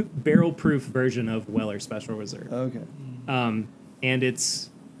the barrel proof version of Weller Special Reserve. now. Okay. And it's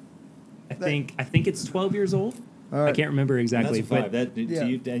I think it's 12 years old. All I right. can't remember exactly, That's a 5. but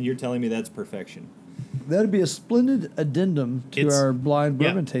Yeah. And you're telling me that's perfection. That'd be a splendid addendum to It's- our blind yeah,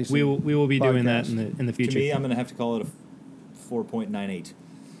 bourbon tasting. we will be doing that podcast. in the future. To me, I'm going to have to call it a 4.98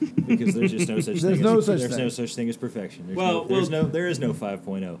 because there's just no such There's thing. no as, such there's thing. no such thing as perfection. There's Well, there is no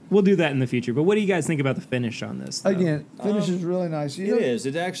 5.0. We'll do that in the future. But what do you guys think about the finish on this? though? Again, finish is really nice. It is.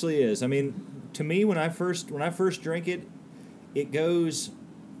 It actually is. I mean, to me, when I first drink it, it goes.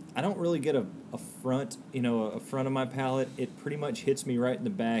 I don't really get a front, a front of my palate. It pretty much hits me right in the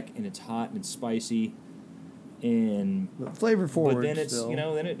back, and it's hot and it's spicy, and Flavor forward. but then it's still.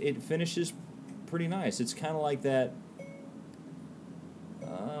 then it finishes pretty nice. It's kind of like that.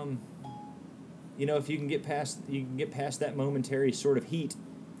 If you can get past that momentary sort of heat,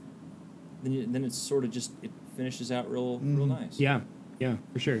 then it's sort of just it finishes out real nice. Yeah,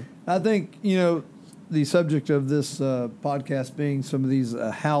 for sure. I think the subject of this podcast being some of these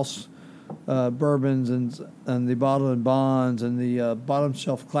house bourbons and the bottle and bonds and the bottom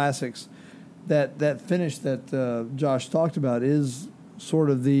shelf classics. That finish that Josh talked about is sort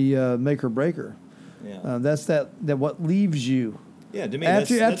of the make or breaker. Yeah. That's what leaves you. Yeah, to me,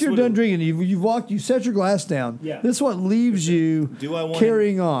 After that's you're what done it- drinking, you've walked, you set your glass down. Yeah. This is what leaves you Do I want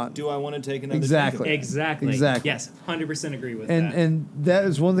carrying on. Do I want to take another Exactly. drink of Exactly. Exactly. Yes, 100% agree with And that. and that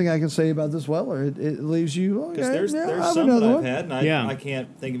is one thing I can say about this Weller. It leaves you. Because Okay, there's I'll there's have some that another I've one. had, and Yeah. I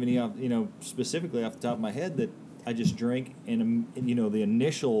can't think of any specifically off the top of my head that I just drink, and the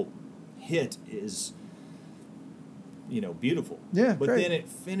initial hit is beautiful. Yeah, but great. then it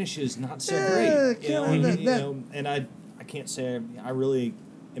finishes not so Yeah, great. kinda And I can't say I really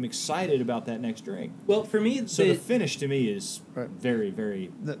am excited about that next drink. Well, for me, So the finish to me is Right. very,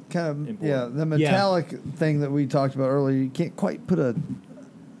 very The kind of Important. the metallic thing that we talked about earlier. You can't quite put a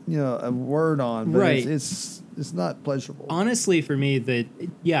word on, but Right. it's not pleasurable. honestly, for me, the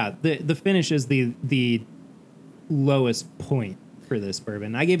finish is the lowest point for this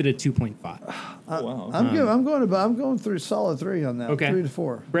bourbon. I gave it a 2.5. oh wow. I'm going through solid 3 on that. Okay. 3 to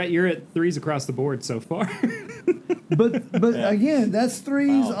 4. Brett, you're at 3s across the board so far. But Yeah. again, that's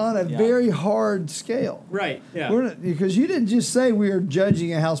 3s Wow. on a Yeah. very hard scale. Right. Yeah. We're not, because you didn't just say we are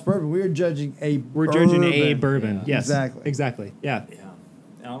judging a house bourbon. We are judging a We're judging a bourbon. Yeah. Yes. Exactly. Exactly. Yeah.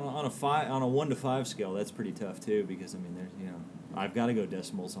 Yeah, on a 1 to 5 scale, that's pretty tough too. Because there's I've got to go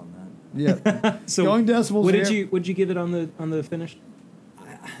decimals on that. Yeah. So Going decimals What did here. you give it on the finish? I'd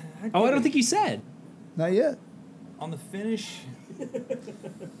Oh, I give don't it- think you said. Not yet. on the finish.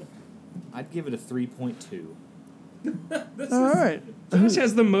 I'd give it a 3.2. All right. Josh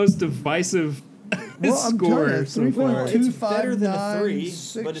has the most divisive Well, I'm telling you, score so far. 3.2. It's better than a 3,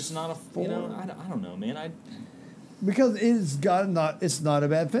 6, but it's not a. 4. I don't know, man. Because it's not a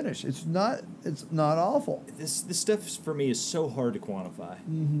bad finish. It's not awful. This stuff for me is so hard to quantify.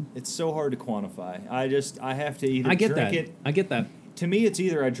 Mm-hmm. It's so hard to quantify. I have to either I get drink that. it. I get that. To me, it's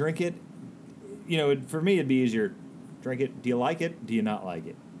either I drink it. For me, it'd be easier. Drink it. Do you like it? Do you not like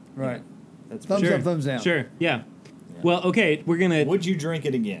it? Right. That's Thumbs Sure. up, thumbs down. Sure. Yeah. Well, okay, we're gonna. Would you drink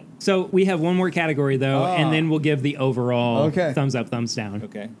it again? So we have one more category though, and then we'll give the overall Okay. thumbs up, thumbs down.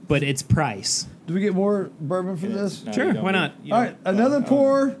 Okay. But it's price. Do we get more bourbon from this? No, Sure, you don't why need- not? you All don't- right, another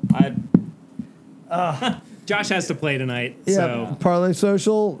pour. Josh has to play tonight, Yeah, so Parlay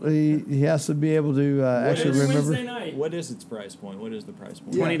Social. He has to be able to actually is- remember. Wednesday night. What is its price point? What is the price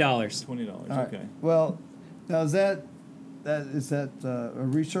point? $20. $20. All right. Okay. Well, now is that a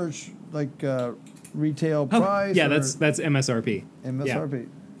research retail price? Yeah, or that's MSRP. MSRP.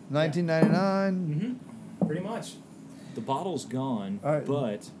 $19.99. Pretty much. The bottle's gone, All right.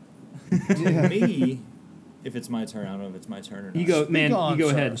 but Yeah. me, if it's my turn, I don't know if it's my turn or not. You go, man. on, You go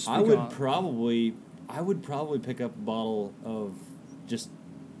sir. ahead. Speak I would on. probably pick up a bottle of just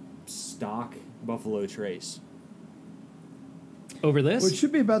stock Buffalo Trace. Over this. Which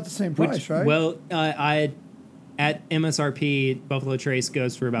should be about the same Which- price, right? Well, I at MSRP, Buffalo Trace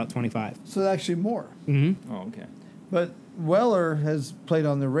goes for about 25. so actually more. Mm-hmm. Oh, okay. But Weller has played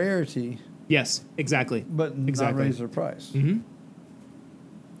on the rarity, Yes, exactly. but Exactly. not raised their price. Mm-hmm.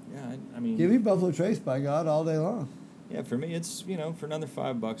 Yeah, I mean, Give me Buffalo Trace, by God, all day long. yeah. For me, it's for another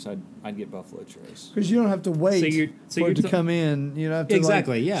 $5, I'd get Buffalo Trace. Because you don't have to wait So for you're it to ta- come in. You don't have to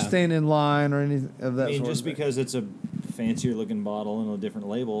Exactly, yeah. stand in line or anything of that I mean, sort. just of thing. because it's a fancier looking bottle and a different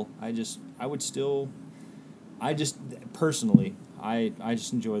label, I personally, I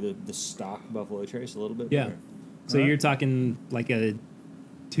just enjoy the stock Buffalo Trace a little bit Yeah. better. So Alright. you're talking like a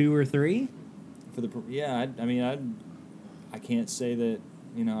 2 or 3? I can't say that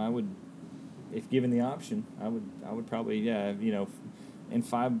I would, if given the option, I would probably and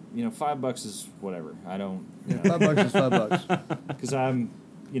 $5 is whatever. I don't $5 is $5. because I'm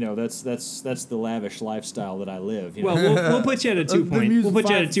that's the lavish lifestyle that I live. Well, we'll put you at a 2 The point. mus- We'll put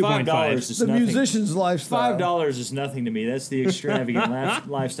you at a $5 2.5. is The nothing. musician's lifestyle. $5 is nothing to me. That's the extravagant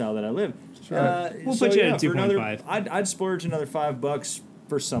lifestyle that I live. We'll put you at for another- 2.5. I'd splurge another $5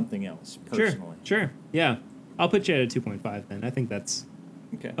 for something else personally. Sure. Yeah. I'll put you at a 2.5 then. I think that's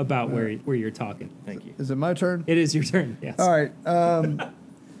Okay. about where you're talking. Thank you. Is it my turn? It is your turn. Yes. All right.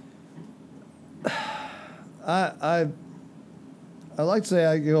 I like to say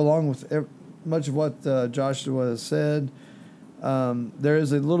I go along with much of what Joshua has said. There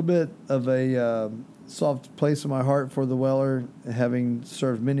is a little bit of a soft place in my heart for the Weller, having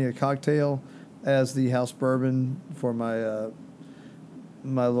served many a cocktail as the house bourbon for my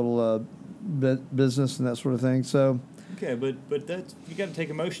my little business and that sort of thing. So, Okay, but that's you got to take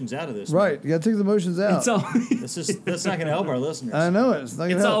emotions out of this. right, you got to take the emotions out. It's all That's not going to help our listeners. I know it's not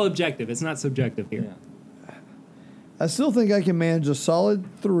gonna it's help. all objective. It's not subjective here. Yeah. I still think I can manage a solid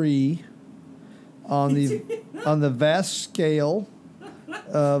 3 on the vast scale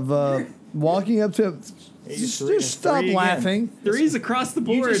of walking up to. Hey, Just, three- just stop three again. laughing. 3's across the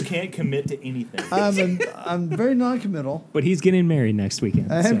You board. just can't commit to anything. I'm very non-committal. But he's getting married next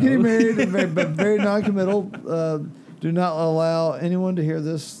weekend. I am so- getting married, but very non-committal. Do not allow anyone to hear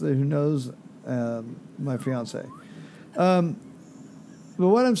this who knows my fiance. But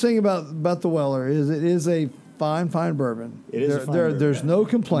what I'm saying about the Weller is it is a fine bourbon. It is a fine bourbon. There's no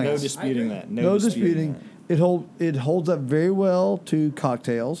complaints. No disputing that. No disputing. that. It holds up very well to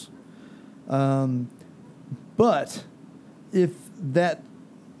cocktails. But if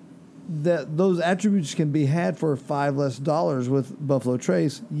those attributes can be had for $5 less with Buffalo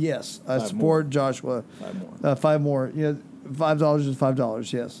Trace, yes, I Five support more. Joshua. 5 more. 5 more. Yeah, $5 is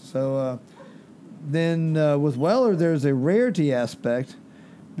 $5. Yes. So then with Weller, there's a rarity aspect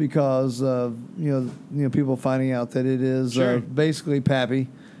because of people finding out that it is Sure. basically Pappy,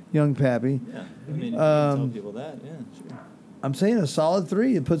 young Pappy. Yeah. I mean, you can tell people that. Yeah. Sure. I'm saying a solid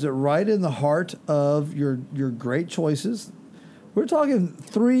 3. It puts it right in the heart of your great choices. We're talking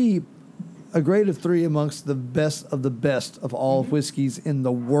a grade of 3 amongst the best of all whiskeys in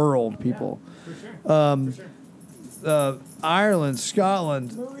the world, people. For sure. Ireland,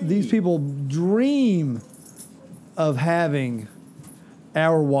 Scotland, these people dream of having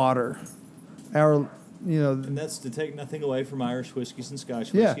our water, And that's to take nothing away from Irish whiskeys and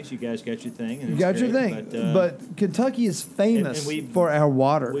Scotch Yeah. whiskeys. You guys got your thing. And you it's got your great, thing. But Kentucky is famous and we- for our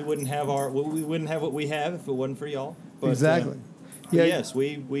water. we wouldn't have what we have if it wasn't for y'all. But, Exactly. but Yeah. yes,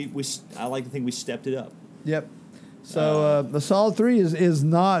 I like to think we stepped it up. Yep. So the solid 3 is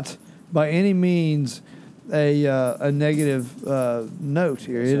not by any means a negative note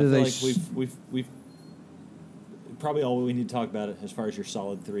here. So It I is feel like we've probably all we need to talk about it as far as your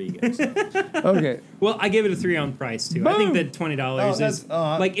solid 3 goes. okay. Well, I gave it a 3 on price too. I think Boom! that $20 Oh, is that's,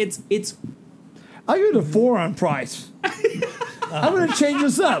 like it's I give it a 4 on price. I'm going to change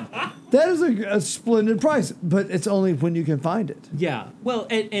this up. That is a splendid price, but it's only when you can find it. yeah. Well,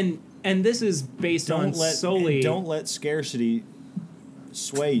 and and this is based on solely. Don't let scarcity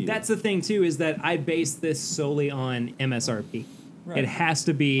sway you. That's the thing too, is that I base this solely on MSRP. Right. It has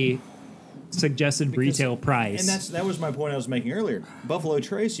to be suggested retail price. And that was my point I was making earlier. Buffalo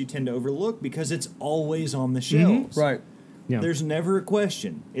Trace you tend to overlook because it's always on the shelves. Right. Yeah. There's never a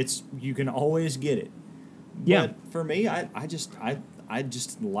question. You can always get it. But Yeah. for me, I just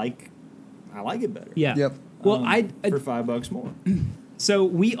like it better. Yeah. Yep. Well, for $5 more. So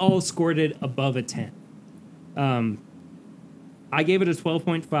we all scored it above a 10. I gave it a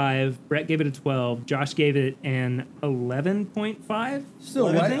 12.5. Brett gave it a 12. Josh gave it an 11.5. Still,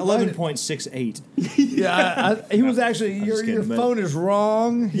 11.68. Yeah, he was actually. I'm just Your kidding, but- phone is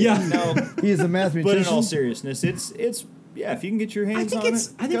wrong. Yeah. No, He is a mathematician. but in all seriousness, it's yeah. If you can get your I hands think on it's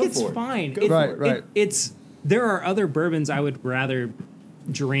it, I think go it's for it. fine. Go Right, for it. right. It's there are other bourbons I would rather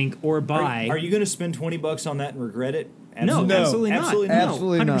drink or buy. Are you going to spend $20 on that and regret it? No, No. absolutely not. Absolutely No, not.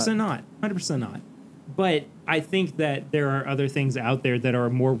 Absolutely not. 100% not. 100% not. But I think that there are other things out there that are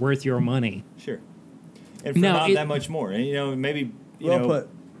more worth your money. Sure. And for No, not it- that much more, and maybe Well put.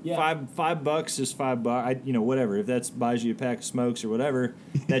 Yeah. $5 is $5. Whatever. If that buys you a pack of smokes or whatever,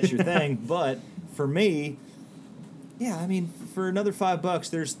 that's your thing. But for me, yeah, I mean, for another $5,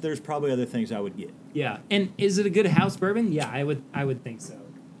 there's probably other things I would get. Yeah. And is it a good house bourbon? Yeah, I would think so.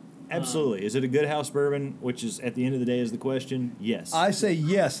 Absolutely. Is it a good house bourbon? Which is at the end of the day is the question. Yes. I say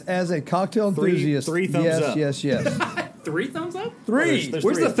yes as a cocktail Three- enthusiast. three thumbs yes, up. Yes, yes, 3 thumbs up? Three. There's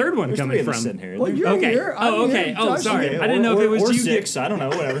Where's three- the third one there's coming three of us from? sitting here. Well, There's- you're Okay. here. I'm Oh, okay. here. Oh, Josh sorry. is here. I didn't know if it was or you. six. I don't know.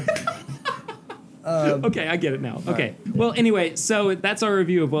 Whatever. Okay, I get it now. Okay. Well, anyway, so that's our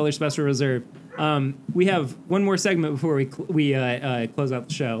review of Weller Special Reserve. We have one more segment before we close out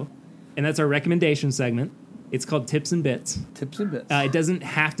the show, and that's our recommendation segment. It's called Tips and Bits. Tips and bits. It doesn't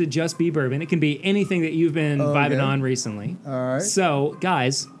have to just be bourbon. It can be anything that you've been Okay. vibing on recently. All right. So,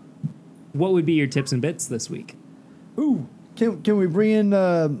 guys, what would be your tips and bits this week? Ooh, can we bring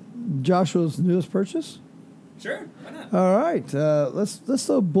in Joshua's newest purchase? Sure. Why not? All right. Let's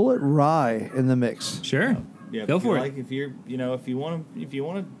throw Bullet Rye in the mix. Sure. Yeah, Go if you for it. like, if you want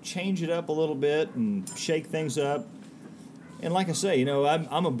to change it up a little bit and shake things up, and like I say,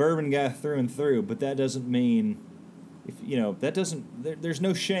 I'm a bourbon guy through and through, but that doesn't mean, there's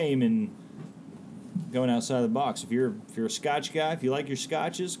no shame in going outside the box. If you're a Scotch guy, if you like your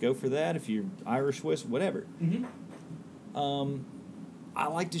Scotches, go for that. If you're Irish whiskey, whatever. I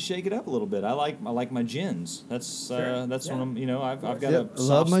like to shake it up a little bit. I like my gins. That's Sure. that's Yeah. when I've got Yep, a I love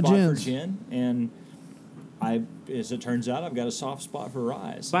soft my spot gins. for gin, and as it turns out, I've got a soft spot for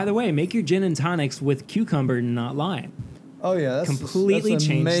rye. By the way, make your gin and tonics with cucumber and not lime. Oh yeah, that's Completely that's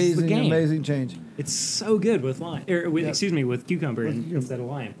changes the amazing, game. amazing change. It's so good with lime, excuse me, with cucumber instead of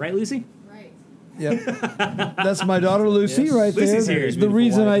lime. Right, Lucy? Right. Yep, that's my daughter Lucy Yes. right Lucy's there. here. The Beautiful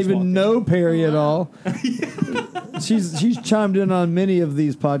reason wife I just even walked in. know Perry at all. She's chimed in on many of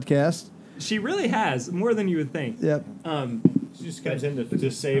these podcasts. She really has more than you would think. Yep. She just comes in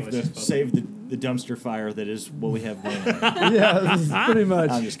to save the dumpster fire that is what we have going on. Yeah, this is pretty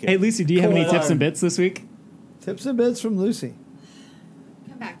much I'm just Hey, kidding. Lucy, do you have any Cool. tips and bits this week? tips and bits from Lucy.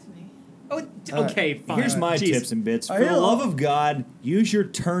 Come back to me. Oh, All right. okay, fine. Here's my Jeez. tips and bits. For I the know. love of God, use your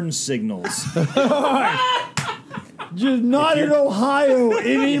turn signals. You're not in Ohio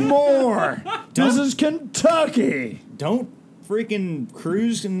anymore. This is Kentucky. Don't freaking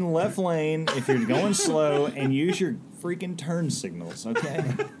cruise in the left lane if you're going slow, and use your freaking turn signals, okay?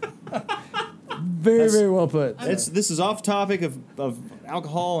 Very, very well put. This is off topic of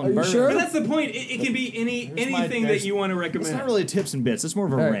alcohol and Are you bourbon. sure? But that's the point. It can be anything that you want to recommend. It's not really tips and bits. It's more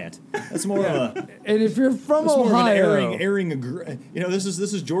of a Right. rant. That's more of a. And if you're from It's more of an Ohio, airing. This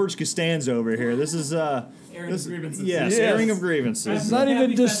is George Costanza over here. This is Airing of grievances. Yes, Yes. airing of grievances. it's not even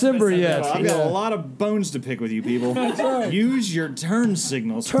Happy December Festive yet. Well, I've got Yeah. a lot of bones to pick with you people. That's right. Use your turn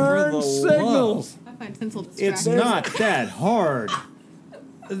signals. for Turn the signals. love. I find tinsel It's distracting. not that hard.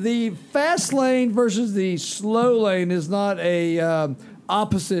 The fast lane versus the slow lane is not a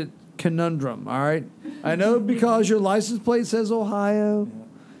opposite conundrum. All right, I know because your license plate says Ohio,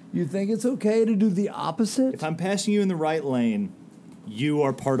 you think it's okay to do the opposite. If I'm passing you in the right lane, you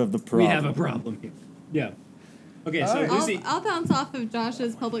are part of the We problem. have a problem here. Yeah. Okay, so All right. Lucy. I'll bounce off of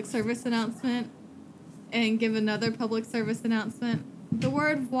Josh's public service announcement and give another public service announcement. The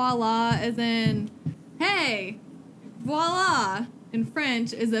word voila is in hey, voila in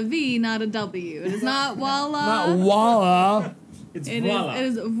French is a V, not a W. It is not voila. Not voila. It's It voila.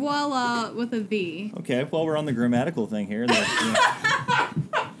 is voila with a V. Okay, well, we're on the grammatical thing here.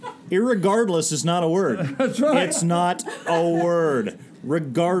 Irregardless is not a word. That's right. It's not a word.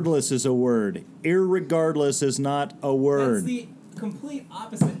 Regardless is a word. Irregardless is not a That's word. the complete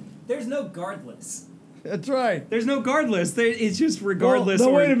opposite. There's no guardless. That's right. There's no guardless. It's just regardless Well,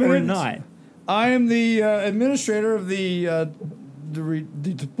 no, wait a or minute. not. I am the administrator of the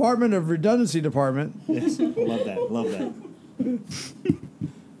Department of Redundancy Department. Yes. Love that. Love that.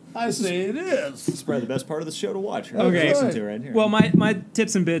 I say it is. It's probably the best part of the show to watch. Right? Okay. Listen to right here. Well, my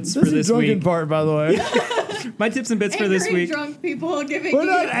tips and bits This for is the this drunken week. part, by the way. My tips and bits for this Angry week. drunk people giving We're you.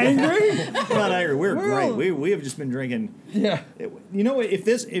 not angry. we're not angry. We're We're great. all- We have just been drinking. Yeah. You know what?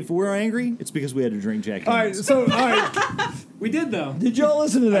 If we're angry, it's because we had to drink Jack All right. Daniels. So, all right. We did though. Did y'all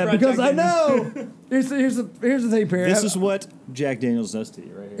listen to that? brought Because Jack I know. Here's the thing, Perry. This is what Jack Daniels does to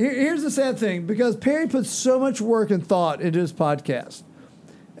you right here. Here's the sad thing, because Perry puts so much work and thought into his podcast.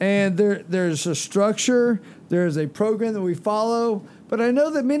 And there's a structure, there's a program that we follow, but I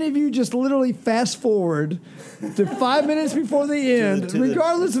know that many of you just literally fast forward to 5 minutes before the end, to the-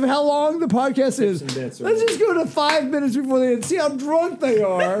 regardless of how long the podcast is. and bits, Let's right? just go to 5 minutes before the end, see how drunk they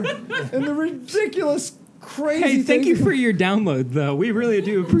are, and the ridiculous, crazy Hey, thank you things- for your download though. We really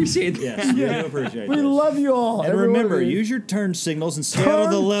do appreciate that. Yes, we do appreciate We this. love you all. And every one remember, of you. use your turn signals and stay out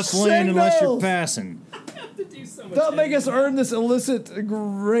of the Turn left lane unless you're signals! passing. Don't make us earn this illicit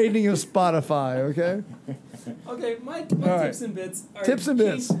rating of Spotify, okay? Okay, my All right. tips and bits are Tips and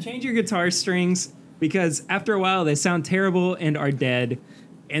bits. change your guitar strings because after a while they sound terrible and are dead.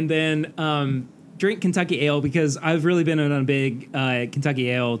 And then drink Kentucky Ale because I've really been on a big Kentucky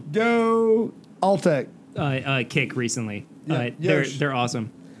Ale Go Altec. kick recently. Yeah, They're yes. they're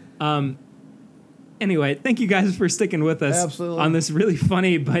awesome. Anyway, thank you guys for sticking with us Absolutely. on this really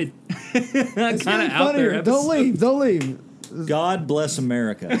funny but kind of It's out getting there funnier. episode. Don't leave. God bless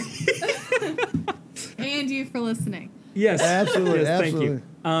America. And you for listening. Yes, Absolutely, Yes, absolutely.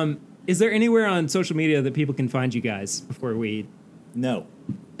 Thank you. Is there anywhere on social media that people can find you guys before we? No.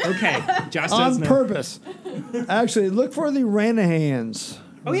 Okay, Josh does On know. purpose. Actually, look for the Ranahans.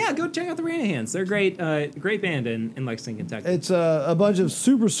 Oh yeah, go check out the Ranahans. They're great, great band in Lexington, Kentucky. It's a bunch of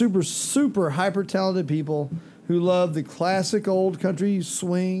super hyper talented people who love the classic old country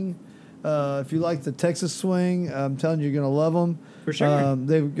swing. If you like the Texas swing, I'm telling you, you're going to love them. For sure.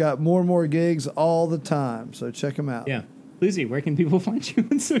 They've got more and more gigs all the time, so check them out. Yeah, Lucy, where can people find you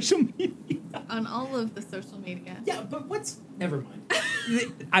on social media? On all of the social media. Yeah, but what's? Never mind.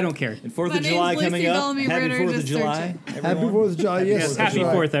 I don't care. And 4th My of July name's coming Lucy up. Bellamy Happy Ritter, 4th of just July. search Happy everyone. 4th of July. Yes, Yes, that's happy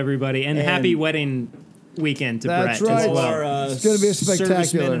right. 4th, everybody, and And- happy wedding weekend to That's Brett right. as All well. our It's gonna be spectacular.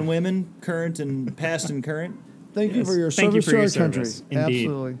 servicemen and women, current and past and current. Thank you Yes. for your Thank you service for to your our country. service. Indeed.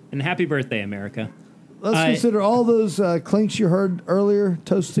 Absolutely. And happy birthday, America. Let's consider all those clinks you heard earlier.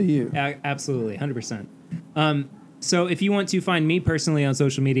 Toast to you. Absolutely, 100%. So if you want to find me personally on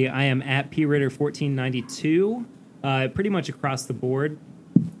social media, I am at pritter1492, pretty much across the board.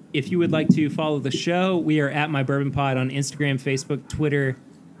 If you would like to follow the show, we are at My Bourbon Pod on Instagram, Facebook, Twitter,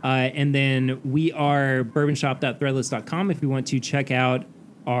 and then we are bourbonshop.threadless.com if you want to check out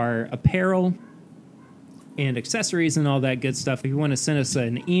our apparel and accessories and all that good stuff. If you want to send us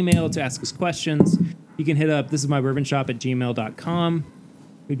an email to ask us questions, you can hit up thisismybourbonshop@gmail.com.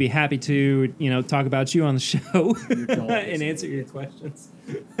 We'd be happy to, talk about you on the show and answer your questions.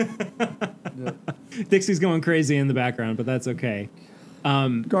 Dixie's going crazy in the background, but that's okay.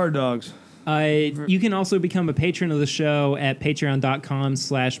 Guard dogs. You can also become a patron of the show at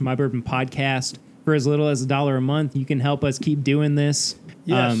patreon.com/mybourbonpodcast. For as little as $1 a month, you can help us keep doing this.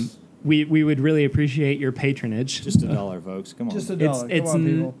 Yes. We would really appreciate your patronage. Just $1, folks. Come on. Just $1. Come on,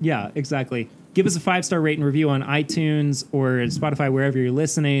 people. Yeah, exactly. Give us a 5-star rate and review on iTunes or Spotify, wherever you're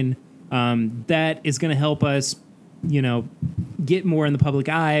listening. That is going to help us, get more in the public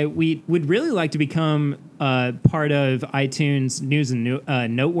eye. We would really like to become part of iTunes News and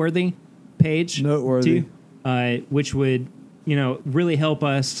Noteworthy page. Noteworthy. Too, which would, really help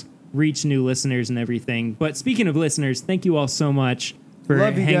us reach new listeners and everything. But speaking of listeners, thank you all so much for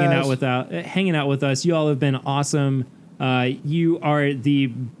Love you hanging out with us. You all have been awesome. You are the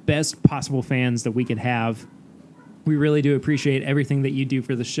best possible fans that we could have. We really do appreciate everything that you do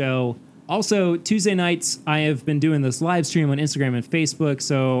for the show. Also, Tuesday nights, I have been doing this live stream on Instagram and Facebook,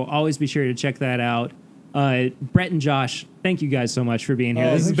 so always be sure to check that out. Brett and Josh, thank you guys so much for being here.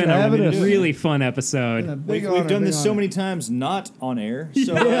 Oh, This has thanks been for a having us. really fun episode. A big We've honor, done big this so honor. many times not on air, so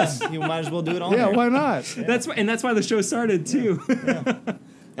you might as well do it on Yeah, air. why not? That's why the show started too.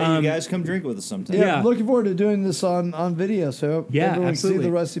 Hey, you guys come drink with us sometime. Yeah, Yeah. looking forward to doing this on video, so Yeah, everyone can absolutely. see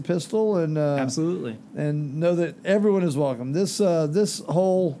the Rusty Pistol and Absolutely. and know that everyone is welcome. This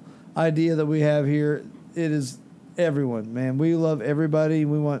whole idea that we have here, it is everyone, man. We love everybody.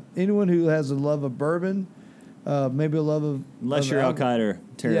 We want anyone who has a love of bourbon maybe a love of Unless of you're Al alcohol. Qaeda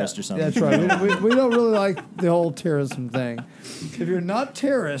terrorist or something. That's right. we don't really like the whole terrorism thing. If you're not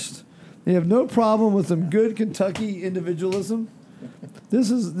terrorist, you have no problem with some good Kentucky individualism.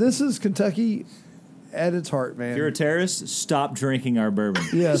 This is Kentucky at its heart, man. If you're a terrorist, stop drinking our bourbon.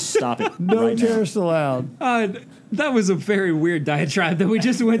 Yes. Stop it. No right now. terrorists allowed. That was a very weird diatribe that we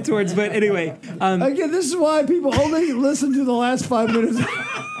just went towards. But anyway, Again, this is why people only listen to the last 5 minutes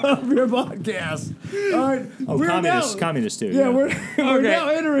of your podcast. All right. Oh, we're communist too. Yeah, we're Okay. now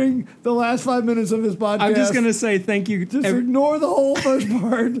entering the last 5 minutes of his podcast. I'm just going to say thank you. Just ignore the whole first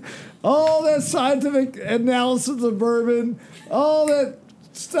part. All that scientific analysis of bourbon, all that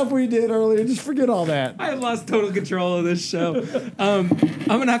stuff we did earlier. Just forget all that. I have lost total control of this show. I'm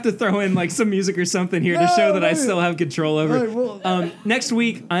going to have to throw in like some music or something here to show that I still have control over it. Right, well, Next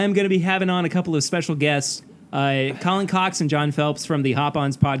week, I am going to be having on a couple of special guests. Colin Cox and John Phelps from the Hop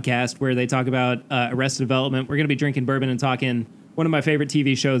Ons podcast, where they talk about Arrested Development. We're going to be drinking bourbon and talking one of my favorite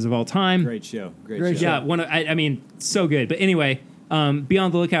TV shows of all time. Great show. Great show. Yeah, I mean, so good. But anyway, be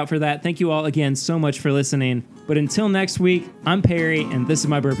on the lookout for that. Thank you all again so much for listening. But until next week, I'm Perry, and this is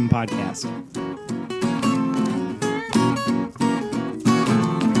my Bourbon Podcast.